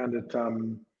everybody found it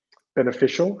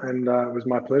beneficial, and it was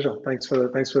my pleasure. Thanks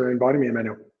for inviting me,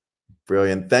 Emmanuel.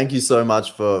 Brilliant. Thank you so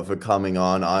much for coming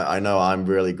on. I know I'm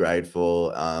really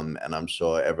grateful, and I'm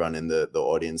sure everyone in the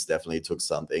audience definitely took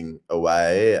something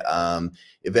away.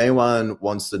 If anyone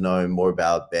wants to know more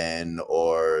about Ben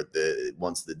or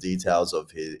wants the details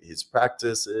of his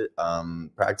practices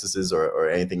or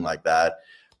anything like that,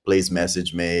 please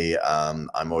message me.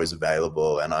 I'm always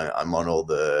available, and I'm on all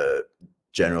the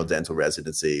general dental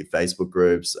residency Facebook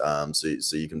groups,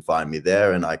 so you can find me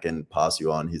there and I can pass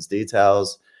you on his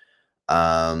details.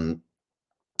 A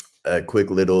quick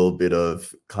little bit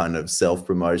of kind of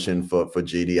self-promotion for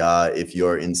GDR. If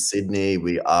you're in Sydney,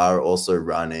 we are also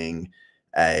running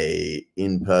a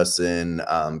in-person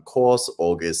course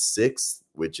August 6th,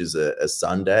 which is a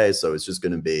Sunday, so it's just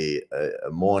going to be a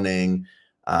morning.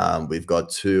 We've got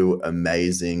 2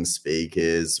 amazing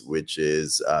speakers, which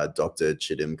is Dr.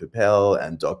 Chidam Kapel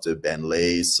and Dr. Ben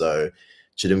Lee. So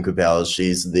Chidam Kapel,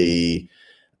 she's the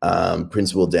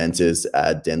principal dentist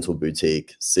at Dental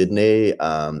Boutique Sydney,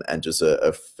 and just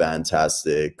a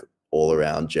fantastic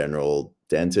all-around general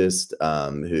dentist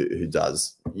who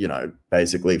does,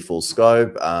 basically full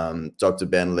scope. Dr.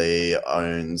 Ben Lee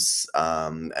owns,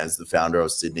 as the founder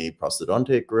of Sydney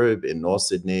Prosthodontic Group in North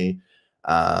Sydney,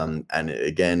 and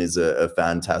again is a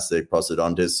fantastic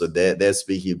prosthodontist. So they're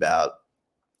speaking about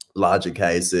larger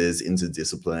cases,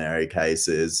 interdisciplinary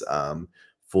cases,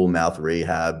 full mouth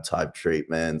rehab type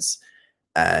treatments,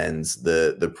 and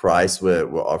the price we're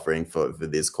offering for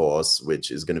this course,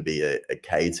 which is going to be a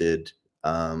catered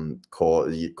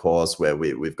course where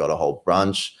we've got a whole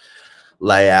brunch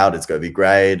layout. It's going to be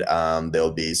great.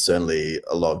 There'll be certainly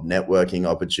a lot of networking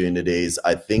opportunities.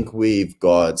 I think we've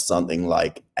got something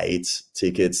like 8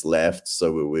 tickets left,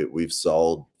 so we've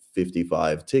sold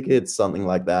 55 tickets, something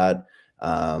like that.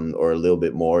 Or a little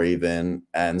bit more even.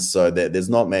 And so there's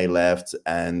not many left.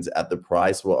 And at the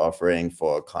price we're offering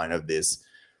for kind of this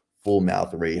full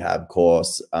mouth rehab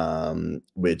course,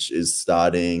 which is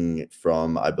starting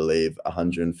from, I believe,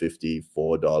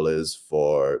 $154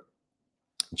 for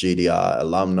GDR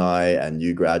alumni and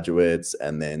new graduates,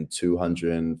 and then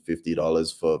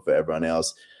 $250 for everyone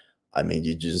else. I mean,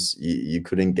 you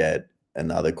couldn't get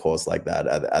another course like that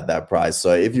at that price.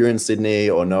 So if you're in Sydney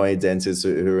or know any dentists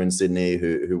who are in Sydney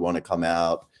who want to come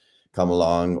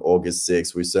along August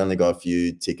 6th, we've certainly got a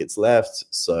few tickets left.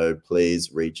 So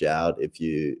please reach out if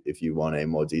you want any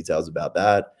more details about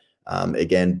that.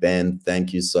 Again, Ben,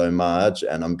 thank you so much.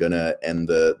 And I'm going to end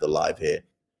the live here.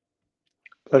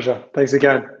 Pleasure. Thanks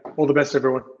again. All the best,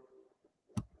 everyone.